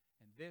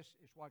 And this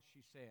is what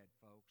she said,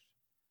 folks.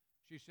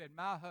 She said,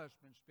 my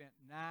husband spent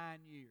 9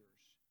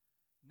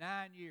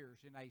 years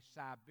in a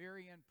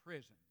Siberian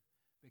prison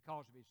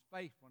because of his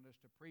faithfulness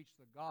to preach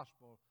the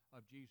gospel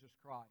of Jesus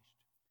Christ.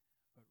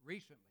 But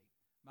recently,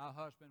 my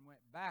husband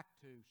went back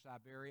to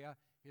Siberia.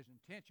 His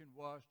intention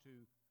was to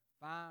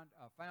found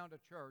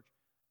a church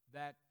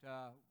that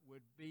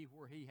would be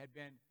where he had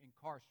been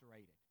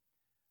incarcerated.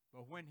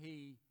 But when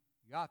he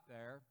got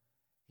there,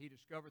 he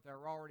discovered there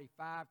were already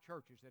 5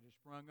 churches that had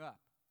sprung up.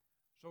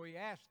 So he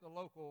asked the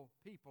local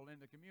people in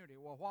the community,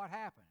 well, what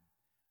happened?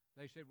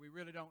 They said, we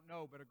really don't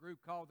know, but a group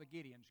called the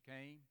Gideons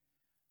came.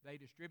 They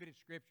distributed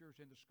scriptures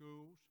in the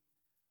schools,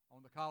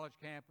 on the college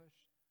campus.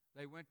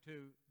 They went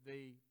to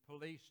the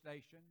police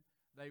station.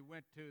 They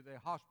went to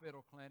the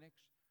hospital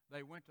clinics.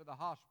 They went to the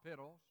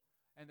hospitals.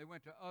 And they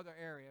went to other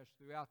areas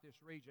throughout this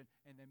region,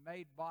 and they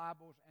made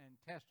Bibles and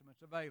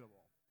Testaments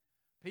available.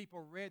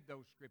 People read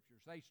those scriptures.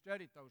 They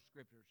studied those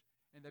scriptures,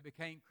 and they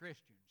became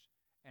Christians.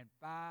 And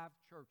 5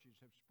 churches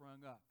have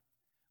sprung up.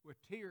 With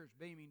tears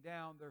beaming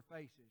down their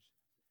faces,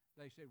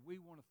 they said, we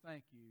want to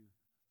thank you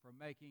for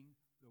making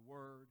the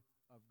Word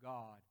of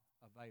God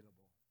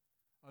available.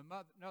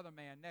 Another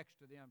man next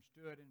to them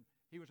stood, and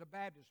he was a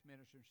Baptist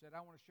minister, and said,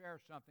 I want to share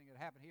something that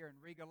happened here in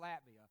Riga,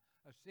 Latvia,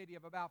 a city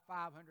of about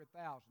 500,000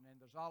 in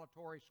the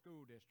Zolotory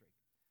school district.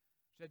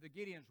 Said the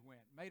Gideons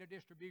went, made a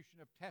distribution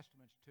of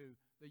testaments to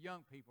the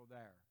young people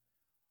there.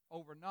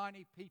 Over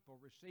 90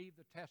 people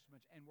received the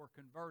testaments and were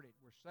converted,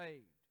 were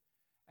saved.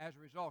 As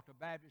a result, the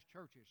Baptist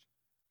churches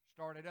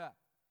started up.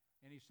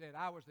 And he said,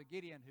 I was the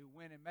Gideon who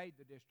went and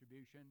made the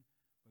distribution,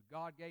 but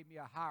God gave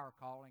me a higher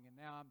calling, and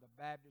now I'm the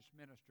Baptist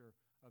minister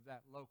of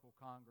that local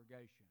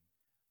congregation.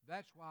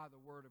 That's why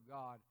the Word of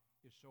God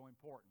is so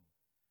important.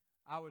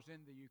 I was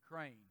in the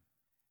Ukraine,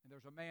 and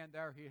there's a man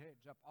there who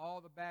heads up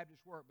all the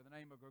Baptist work by the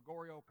name of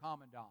Gregorio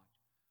Commandant.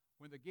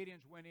 When the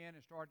Gideons went in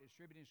and started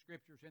distributing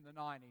scriptures in the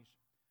 90s,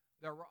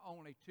 there were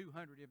only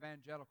 200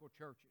 evangelical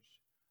churches.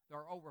 There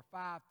are over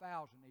 5,000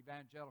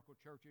 evangelical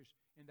churches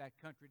in that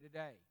country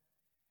today.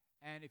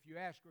 And if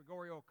you ask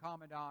Gregorio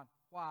Commandant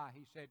why,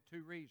 he said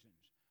 2 reasons.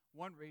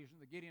 One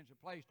reason, the Gideons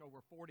have placed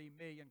over 40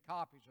 million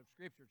copies of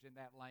scriptures in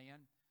that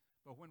land.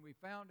 But when we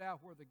found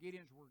out where the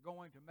Gideons were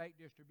going to make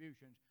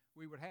distributions,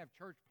 we would have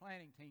church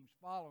planting teams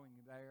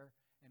following there.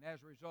 And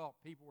as a result,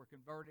 people were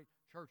converted.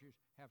 Churches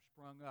have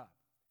sprung up.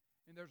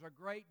 And there's a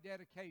great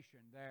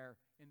dedication there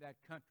in that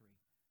country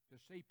to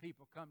see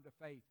people come to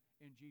faith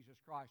in Jesus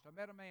Christ. I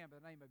met a man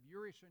by the name of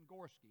Yuri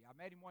Singorski. I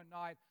met him one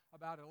night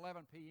about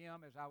 11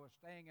 p.m. as I was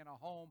staying in a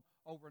home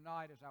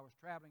overnight as I was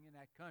traveling in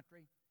that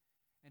country,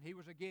 and he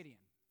was a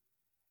Gideon.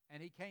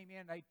 And he came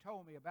in, they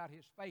told me about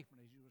his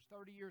faithfulness. He was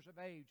 30 years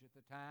of age at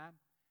the time,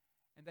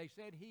 and they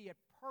said he had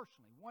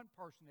personally, one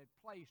person had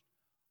placed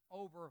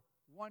over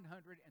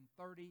 130,000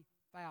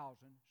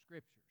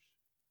 scriptures,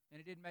 and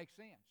it didn't make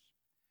sense.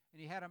 And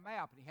he had a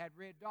map, and he had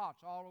red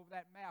dots all over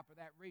that map of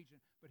that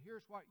region. But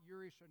here's what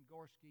Yuri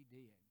Singorski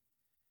did.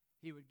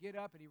 He would get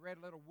up, and he read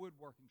a little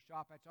woodworking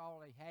shop. That's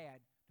all he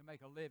had to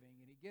make a living.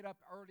 And he'd get up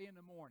early in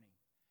the morning,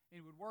 and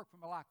he would work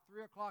from like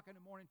 3 o'clock in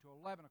the morning to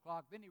 11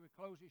 o'clock. Then he would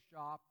close his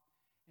shop,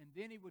 and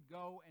then he would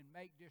go and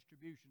make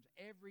distributions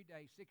every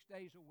day, 6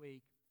 days a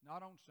week,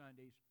 not on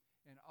Sundays,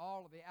 in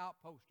all of the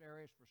outpost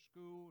areas for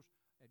schools,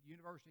 at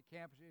university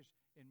campuses,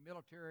 in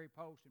military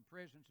posts, in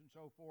prisons, and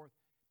so forth.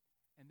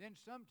 And then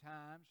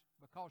sometimes,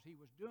 because he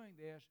was doing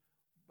this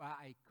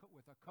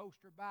with a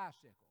coaster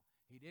bicycle,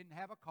 he didn't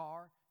have a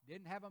car,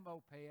 didn't have a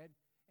moped,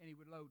 and he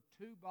would load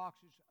 2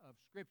 boxes of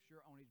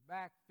Scripture on his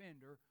back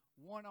fender,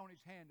 one on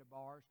his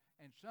handlebars,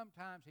 and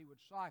sometimes he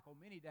would cycle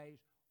many days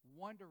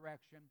one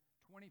direction,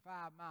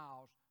 25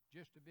 miles,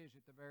 just to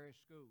visit the various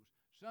schools.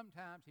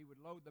 Sometimes he would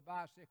load the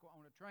bicycle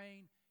on a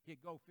train,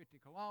 he'd go 50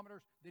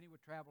 kilometers, then he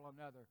would travel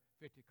another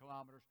 50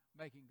 kilometers,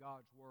 making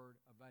God's Word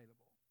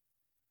available.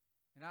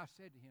 And I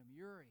said to him,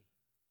 Yuri,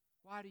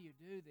 why do you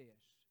do this?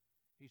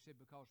 He said,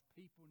 because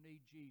people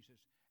need Jesus.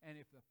 And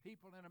if the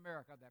people in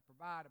America that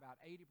provide about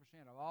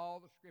 80% of all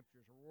the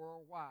Scriptures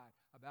worldwide,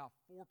 about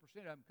 4%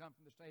 of them come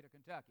from the state of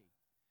Kentucky.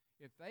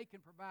 If they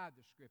can provide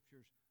the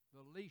Scriptures,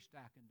 the least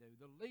I can do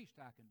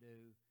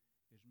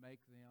is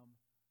make them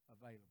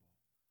available.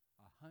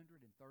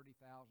 130,000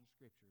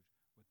 Scriptures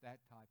with that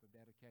type of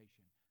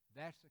dedication.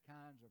 That's the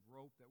kinds of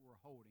rope that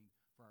we're holding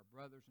for our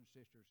brothers and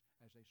sisters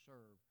as they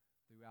serve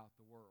throughout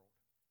the world.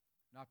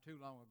 Not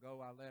too long ago,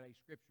 I led a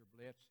Scripture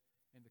blitz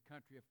in the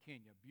country of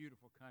Kenya,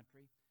 beautiful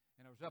country,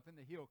 and I was up in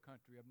the hill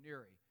country of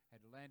Nyeri. Had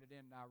landed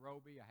in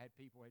Nairobi. I had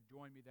people who had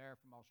joined me there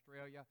from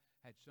Australia,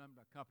 had some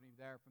accompanied me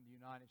there from the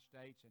United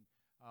States, and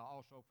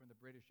also from the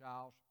British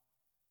Isles.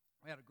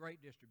 We had a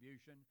great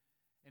distribution,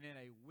 and in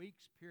a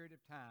week's period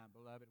of time,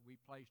 beloved, we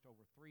placed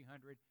over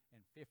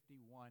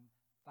 351,000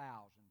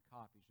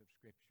 copies of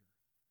Scripture.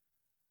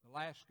 The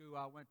last school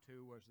I went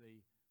to was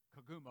the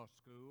Kagumo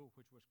School,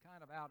 which was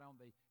kind of out on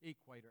the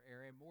equator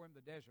area, more in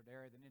the desert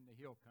area than in the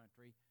hill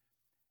country.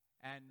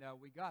 And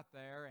we got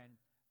there,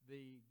 and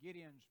the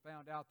Gideons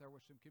found out there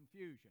was some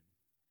confusion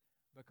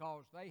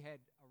because they had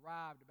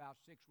arrived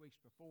about 6 weeks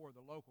before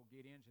the local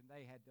Gideons, and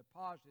they had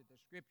deposited the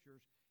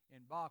Scriptures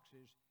in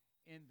boxes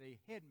in the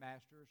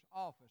headmaster's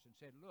office and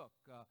said, look,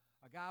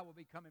 a guy will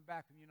be coming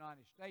back from the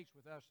United States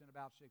with us in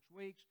about 6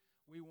 weeks.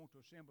 We want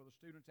to assemble the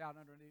students out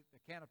underneath the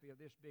canopy of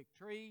this big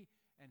tree,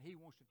 and he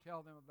wants to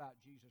tell them about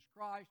Jesus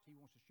Christ. He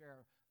wants to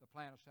share the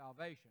plan of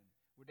salvation.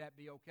 Would that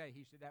be okay?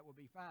 He said that would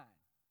be fine.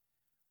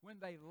 When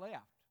they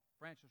left,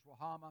 Francis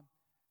Wahama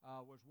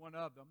was one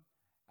of them.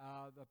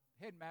 The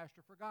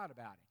headmaster forgot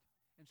about it,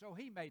 and so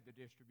he made the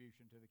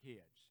distribution to the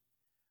kids.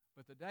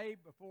 But the day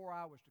before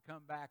I was to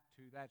come back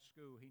to that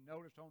school, he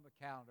noticed on the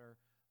calendar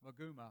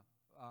Maguma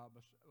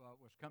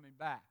was coming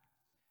back.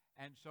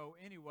 And so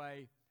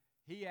anyway,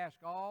 he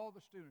asked all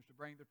the students to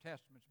bring their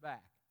testaments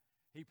back.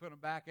 He put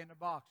them back in the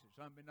boxes,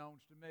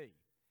 unbeknownst to me.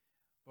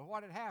 But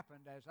what had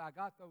happened as I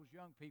got those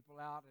young people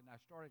out and I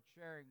started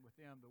sharing with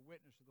them the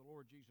witness of the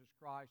Lord Jesus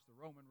Christ, the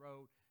Roman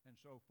road, and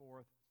so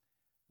forth,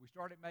 we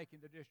started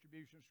making the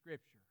distribution of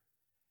Scripture.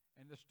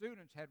 And the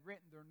students had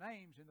written their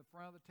names in the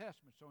front of the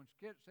Testament. So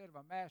instead of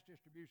a mass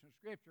distribution of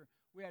Scripture,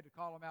 we had to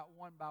call them out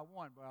one by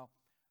one. Well,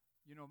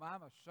 you know,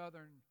 I'm a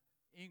Southern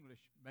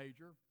English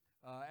major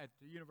at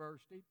the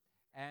university,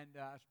 and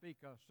I speak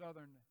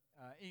Southern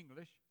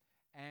English.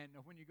 And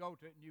when you go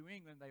to New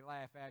England, they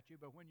laugh at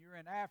you. But when you're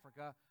in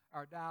Africa,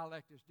 our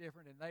dialect is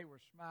different, and they were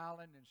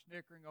smiling and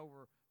snickering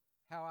over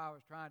how I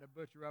was trying to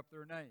butcher up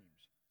their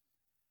names.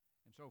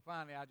 And so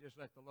finally, I just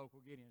let the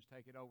local Gideons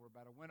take it over.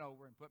 But I went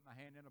over and put my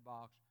hand in a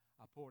box.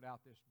 I pulled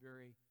out this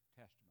very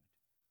testament.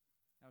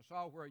 And I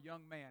saw where a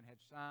young man had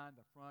signed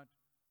the front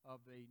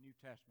of the New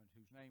Testament,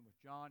 whose name was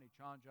John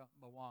Ichanja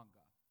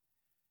Mwanga.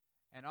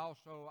 And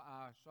also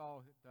I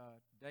saw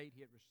the date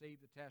he had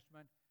received the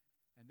testament.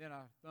 And then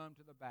I thumbed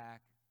to the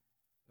back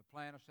the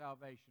plan of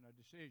salvation, a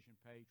decision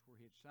page where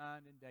he had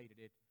signed and dated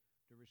it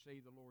to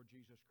receive the Lord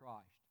Jesus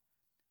Christ.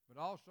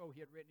 But also he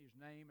had written his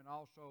name and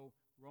also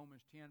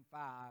Romans 10:5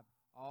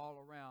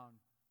 all around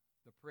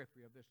the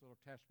periphery of this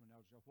little testament. It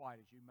was as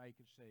white as you may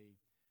could see.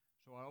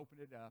 So I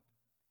opened it up,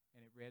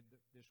 and it read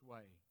this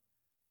way.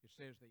 It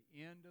says, the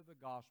end of the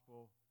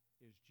gospel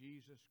is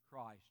Jesus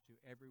Christ to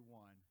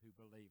everyone who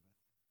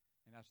believeth.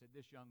 And I said,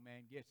 this young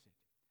man gets it.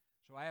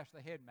 So I asked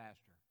the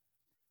headmaster,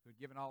 who had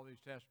given all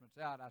these testaments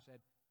out, I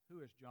said, who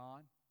is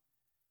John?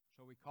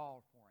 So we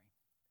called for him.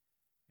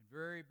 And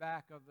very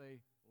back of the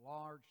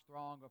large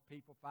throng of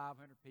people, 500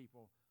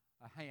 people,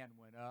 a hand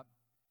went up,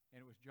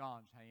 and it was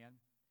John's hand.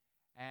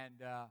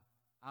 And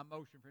I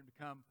motioned for him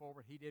to come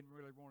forward. He didn't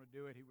really want to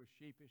do it. He was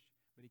sheepish,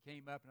 but he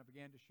came up and I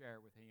began to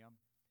share with him.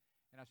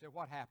 And I said,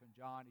 "What happened,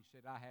 John?" He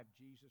said, "I have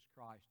Jesus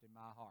Christ in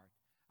my heart.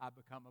 I've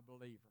become a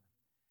believer."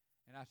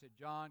 And I said,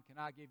 "John, can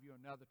I give you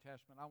another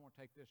testament? I want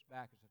to take this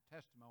back as a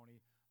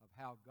testimony of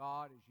how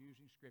God is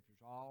using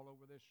Scriptures all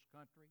over this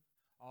country,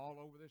 all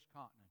over this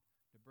continent,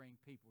 to bring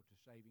people to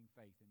saving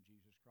faith in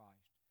Jesus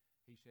Christ."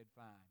 He said,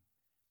 "Fine."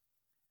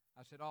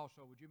 I said,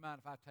 "Also, would you mind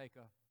if I take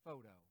a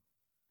photo?"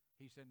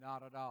 He said,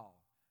 "Not at all."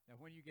 Now,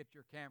 when you get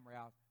your camera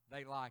out,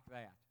 they like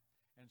that.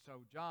 And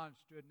so John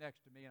stood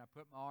next to me, and I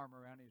put my arm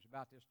around him. He was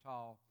about this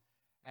tall.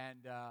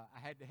 And I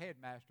had the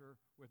headmaster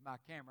with my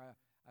camera.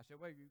 I said,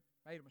 "Well, you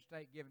made a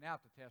mistake giving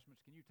out the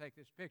testaments. Can you take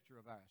this picture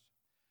of us?"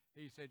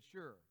 He said,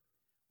 "Sure."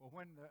 Well,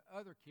 when the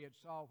other kids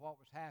saw what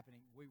was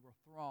happening, we were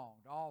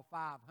thronged. All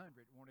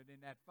 500 wanted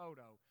in that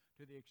photo,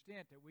 to the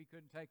extent that we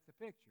couldn't take the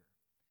picture.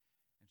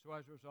 And so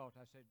as a result,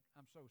 I said,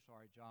 "I'm so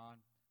sorry,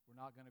 John. We're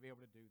not going to be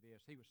able to do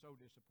this." He was so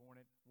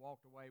disappointed,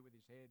 walked away with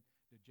his head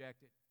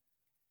dejected.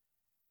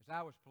 As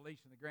I was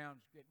policing the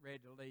grounds, getting ready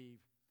to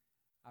leave,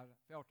 I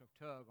felt a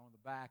tug on the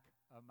back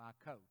of my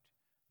coat.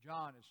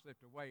 John had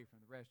slipped away from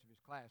the rest of his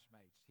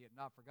classmates. He had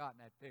not forgotten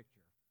that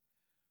picture.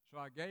 So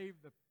I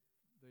gave the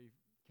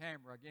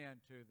camera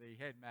again to the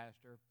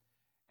headmaster,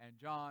 and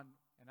John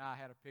and I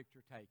had a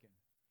picture taken.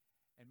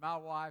 And my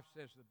wife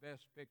says the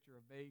best picture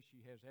of me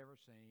she has ever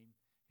seen.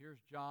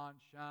 Here's John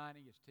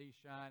shining, his teeth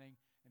shining,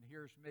 and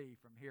here's me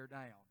from here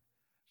down.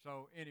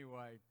 So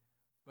anyway,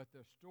 but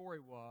the story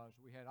was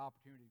we had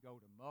opportunity to go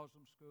to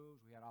Muslim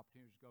schools, we had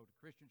opportunities to go to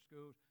Christian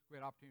schools, we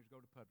had opportunities to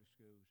go to public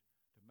schools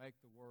to make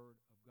the Word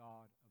of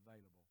God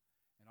available.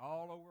 And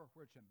all over,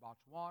 whether it's in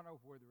Botswana,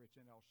 whether it's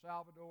in El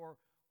Salvador,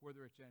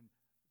 whether it's in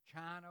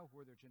China,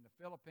 whether it's in the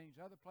Philippines,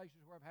 other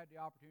places where I've had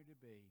the opportunity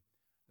to be,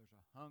 there's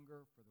a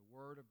hunger for the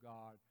Word of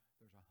God.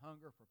 There's a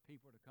hunger for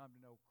people to come to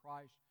know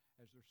Christ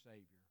as their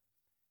Savior.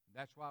 And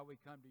that's why we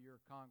come to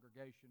your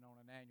congregation on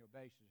an annual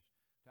basis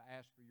to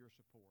ask for your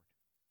support.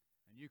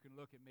 And you can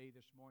look at me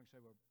this morning and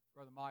say, "Well,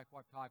 Brother Mike,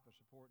 what type of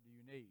support do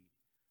you need?"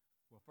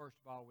 Well, first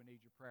of all, we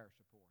need your prayer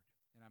support.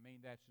 And I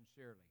mean that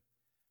sincerely.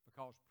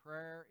 Because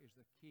prayer is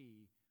the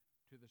key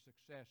to the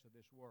success of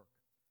this work.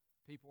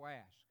 People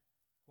ask,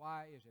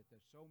 why is it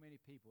that so many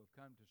people have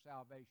come to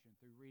salvation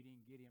through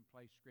reading Gideon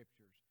Place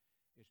Scriptures?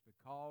 It's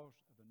because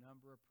of the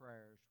number of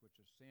prayers which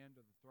ascend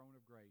to the throne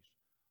of grace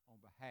on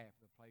behalf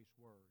of the Place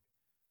Word.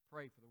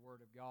 Pray for the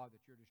Word of God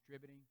that you're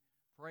distributing.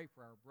 Pray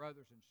for our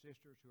brothers and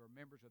sisters who are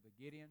members of the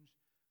Gideons,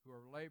 who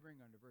are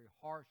laboring under very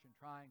harsh and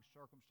trying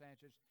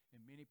circumstances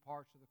in many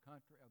parts of the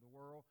country, of the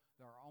world.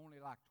 There are only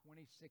like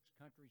 26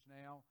 countries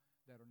now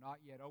that are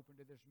not yet open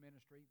to this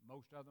ministry,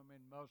 most of them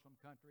in Muslim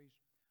countries,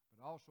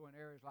 but also in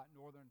areas like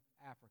northern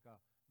Africa,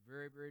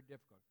 very, very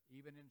difficult.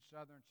 Even in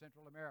southern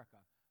Central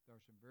America, there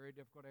are some very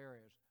difficult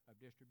areas of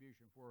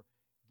distribution where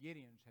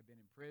Gideons have been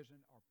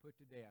imprisoned or put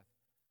to death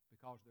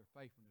because of their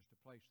faithfulness to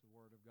place the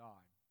Word of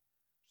God.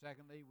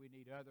 Secondly, we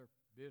need other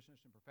business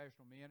and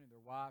professional men and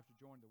their wives to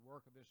join the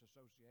work of this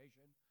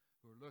association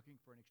who are looking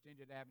for an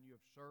extended avenue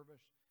of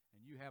service.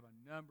 And you have a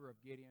number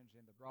of Gideons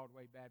in the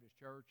Broadway Baptist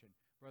Church, and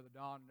Brother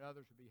Don and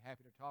others would be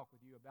happy to talk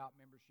with you about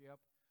membership.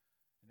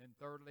 And then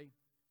thirdly,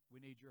 we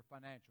need your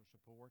financial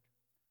support.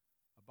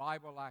 A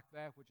Bible like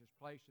that, which is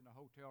placed in a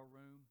hotel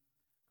room,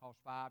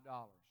 costs $5.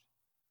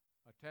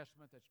 A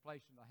Testament that's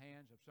placed in the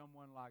hands of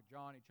someone like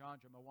Johnny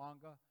Chanja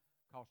Mwanga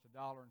costs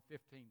 $1.15.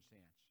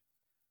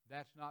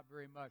 That's not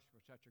very much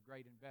for such a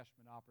great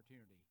investment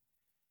opportunity.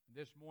 And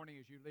this morning,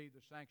 as you leave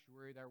the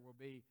sanctuary, there will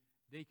be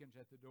deacons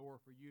at the door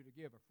for you to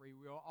give a free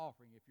will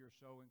offering if you're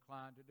so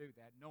inclined to do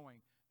that,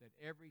 knowing that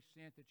every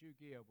cent that you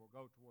give will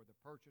go toward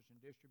the purchase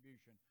and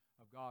distribution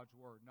of God's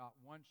Word. Not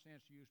 1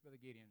 cent used by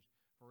the Gideons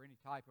for any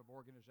type of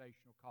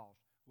organizational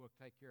cost. We'll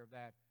take care of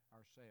that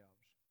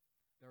ourselves.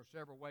 There are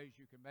several ways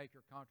you can make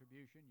your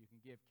contribution. You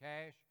can give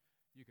cash.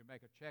 You can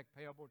make a check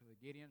payable to the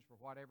Gideons for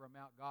whatever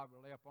amount God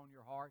will lay upon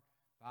your heart,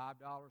 $5,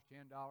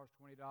 $10, $20.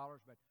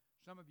 But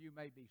some of you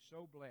may be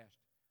so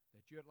blessed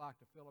that you'd like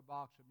to fill a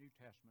box of New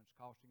Testaments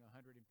costing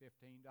 $115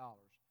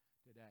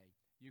 today.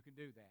 You can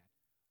do that.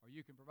 Or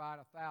you can provide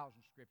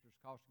 1,000 scriptures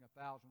costing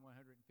 $1,150.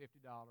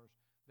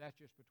 That's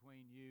just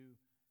between you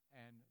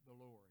and the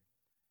Lord.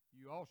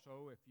 You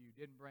also, if you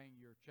didn't bring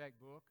your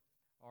checkbook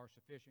or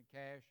sufficient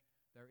cash,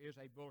 there is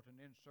a bulletin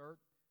insert.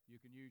 You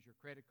can use your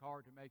credit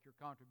card to make your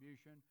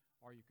contribution,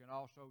 or you can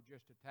also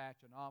just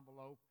attach an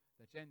envelope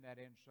that's in that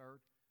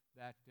insert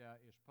that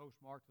is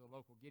postmarked to the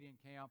local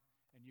Gideon camp,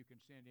 and you can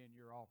send in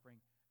your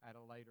offering at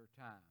a later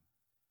time.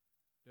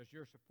 Does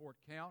your support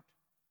count?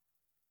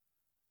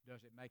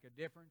 Does it make a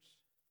difference?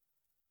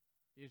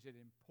 Is it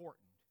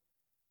important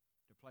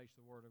to place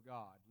the Word of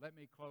God? Let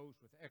me close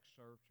with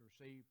excerpts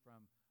received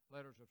from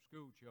letters of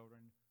school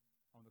children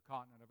on the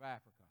continent of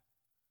Africa.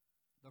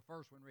 The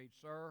first one reads,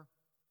 "Sir,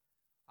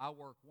 I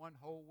work one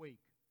whole week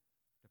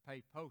to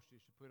pay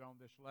postage to put on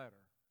this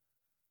letter.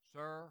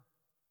 Sir,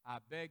 I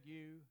beg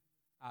you,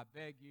 I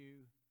beg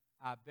you,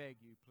 I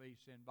beg you, please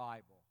send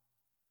Bible.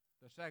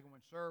 The second one,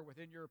 sir,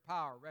 within your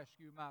power,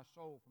 rescue my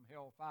soul from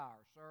hell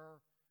fire.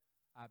 Sir,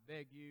 I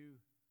beg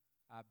you,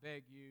 I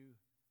beg you,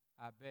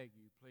 I beg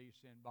you, please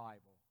send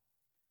Bible.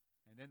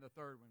 And then the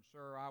third one,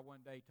 sir, I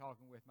one day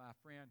talking with my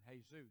friend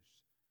Jesus,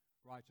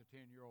 writes a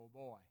 10-year-old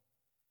boy.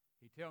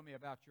 He tell me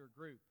about your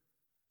group,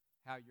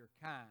 how you're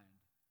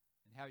kind,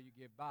 and how you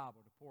give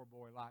Bible to poor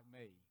boy like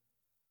me.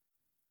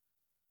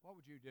 What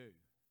would you do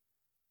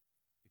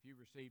if you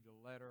received a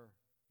letter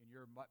in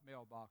your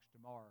mailbox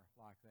tomorrow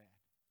like that?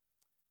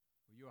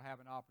 Well, you'll have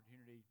an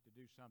opportunity to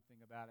do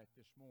something about it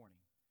this morning,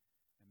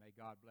 and may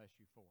God bless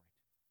you for it.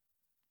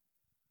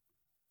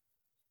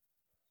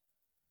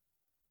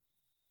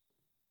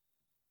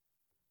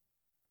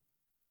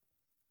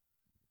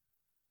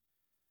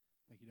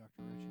 Thank you,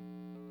 Dr. Ritchie.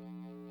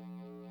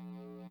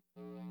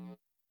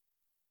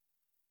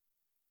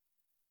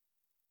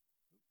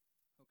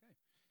 Okay.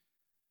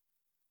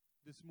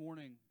 This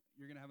morning,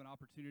 you're going to have an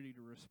opportunity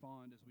to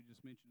respond, as we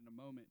just mentioned in a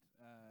moment,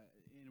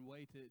 in a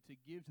way to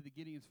give to the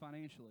Gideons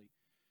financially.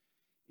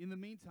 In the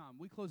meantime,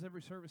 we close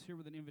every service here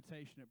with an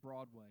invitation at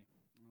Broadway.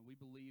 We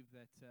believe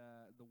that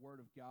the Word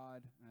of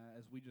God,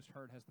 as we just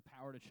heard, has the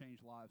power to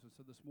change lives. And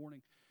so this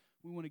morning,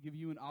 we want to give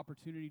you an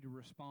opportunity to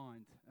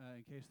respond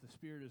in case the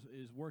Spirit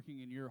is working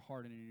in your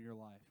heart and in your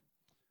life.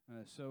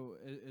 So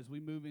as we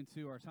move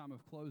into our time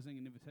of closing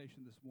and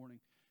invitation this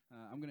morning,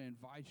 I'm going to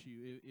invite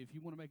you, if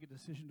you want to make a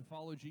decision to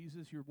follow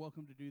Jesus, you're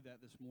welcome to do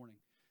that this morning.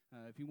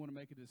 If you want to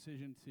make a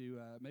decision to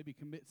maybe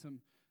commit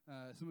some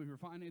of your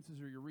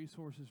finances or your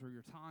resources or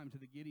your time to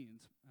the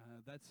Gideons,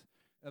 that's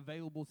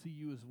available to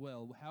you as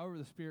well. However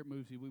the Spirit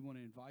moves you, we want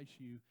to invite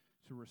you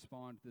to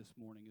respond this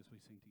morning as we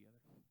sing together.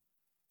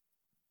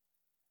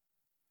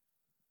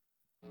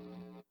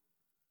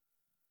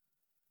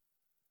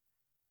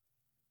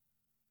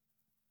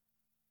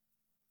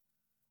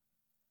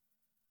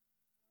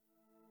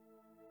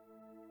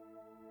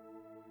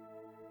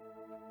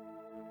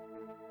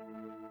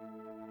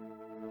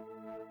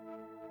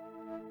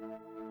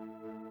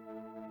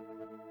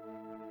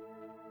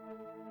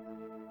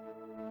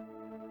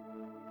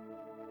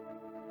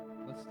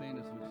 Let's stand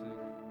as we sing.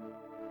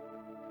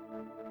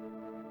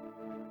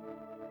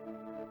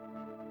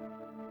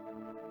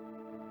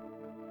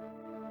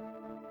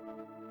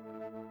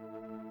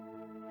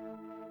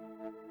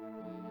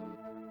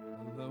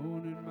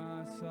 Alone in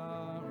my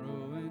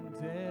sorrow and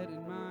dead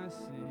in my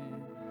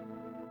sin,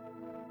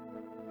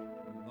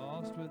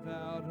 lost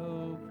without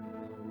hope,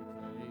 no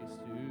place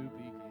to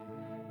begin.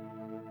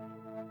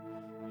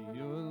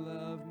 Your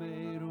love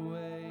made a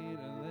way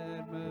to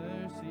let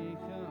mercy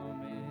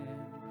come in.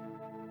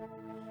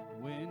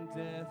 When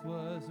death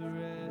was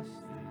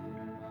arrested,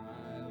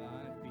 my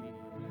life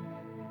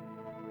began.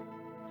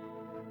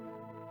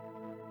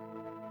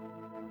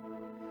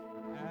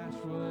 Ash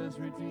was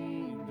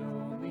redeemed,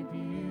 only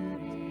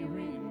beauty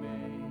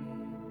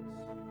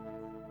remains.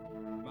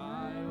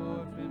 My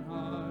orphan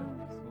heart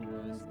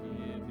was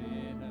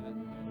given a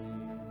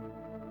name.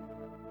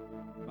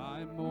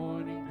 My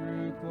mourning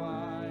grew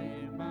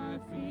quiet, my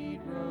feet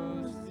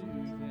rose to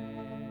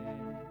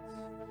dance.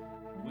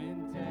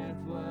 When death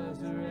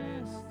was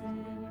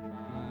arrested,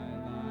 my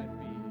life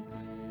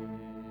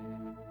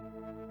began.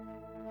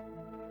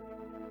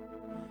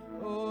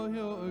 Oh,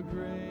 your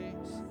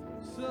grace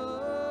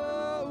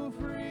so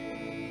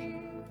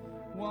free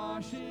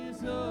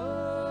washes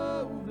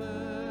over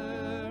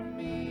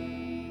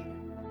me.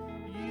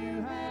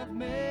 You have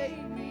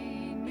made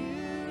me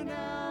new,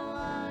 now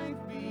life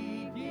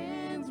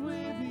begins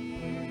with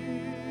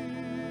you.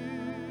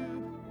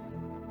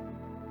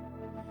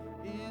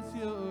 It's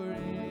your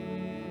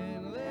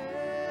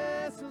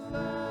endless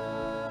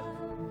love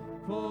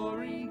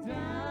pouring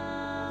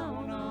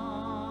down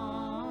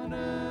on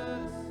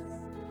us.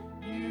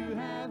 You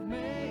have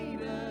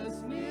made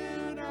us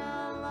new,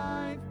 now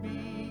life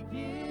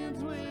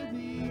begins with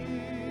you.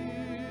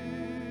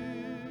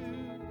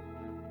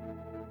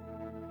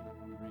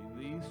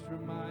 Released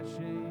from my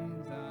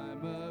chains,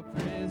 I'm a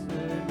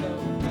prisoner no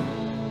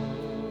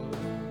more.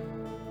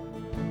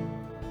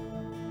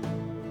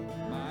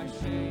 My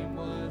shame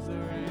was a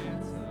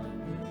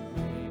ransom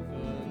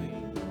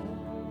faithfully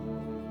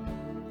borne.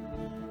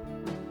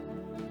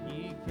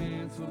 He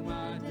canceled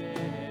my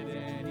debt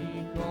and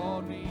he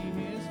called me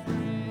his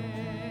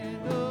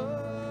friend.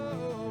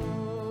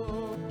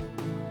 Oh,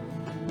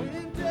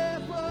 when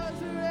death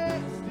was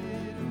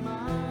arrested,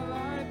 my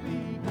life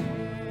began.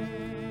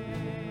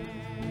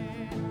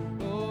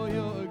 Oh,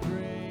 your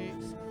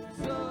grace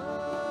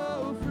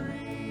so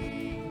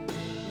free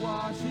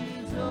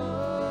washes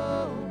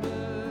over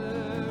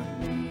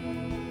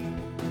me.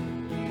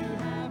 You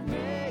have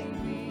made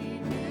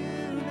me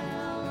new,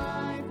 now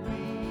life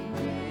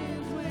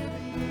begins with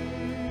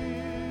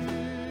you.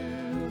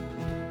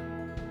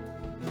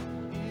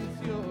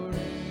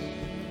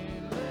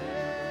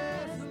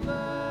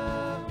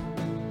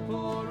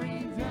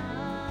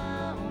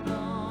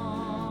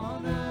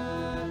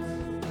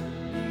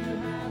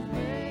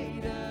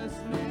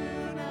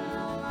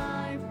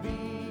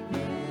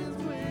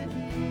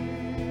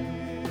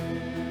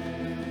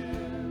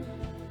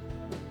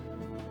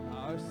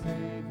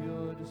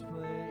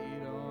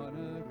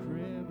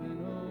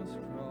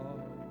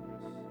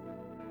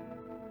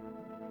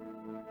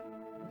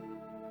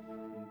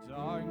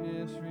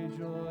 darkness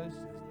rejoiced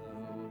as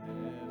though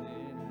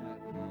heaven had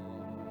lost.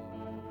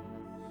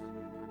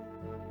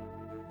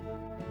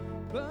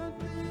 But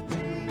then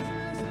Jesus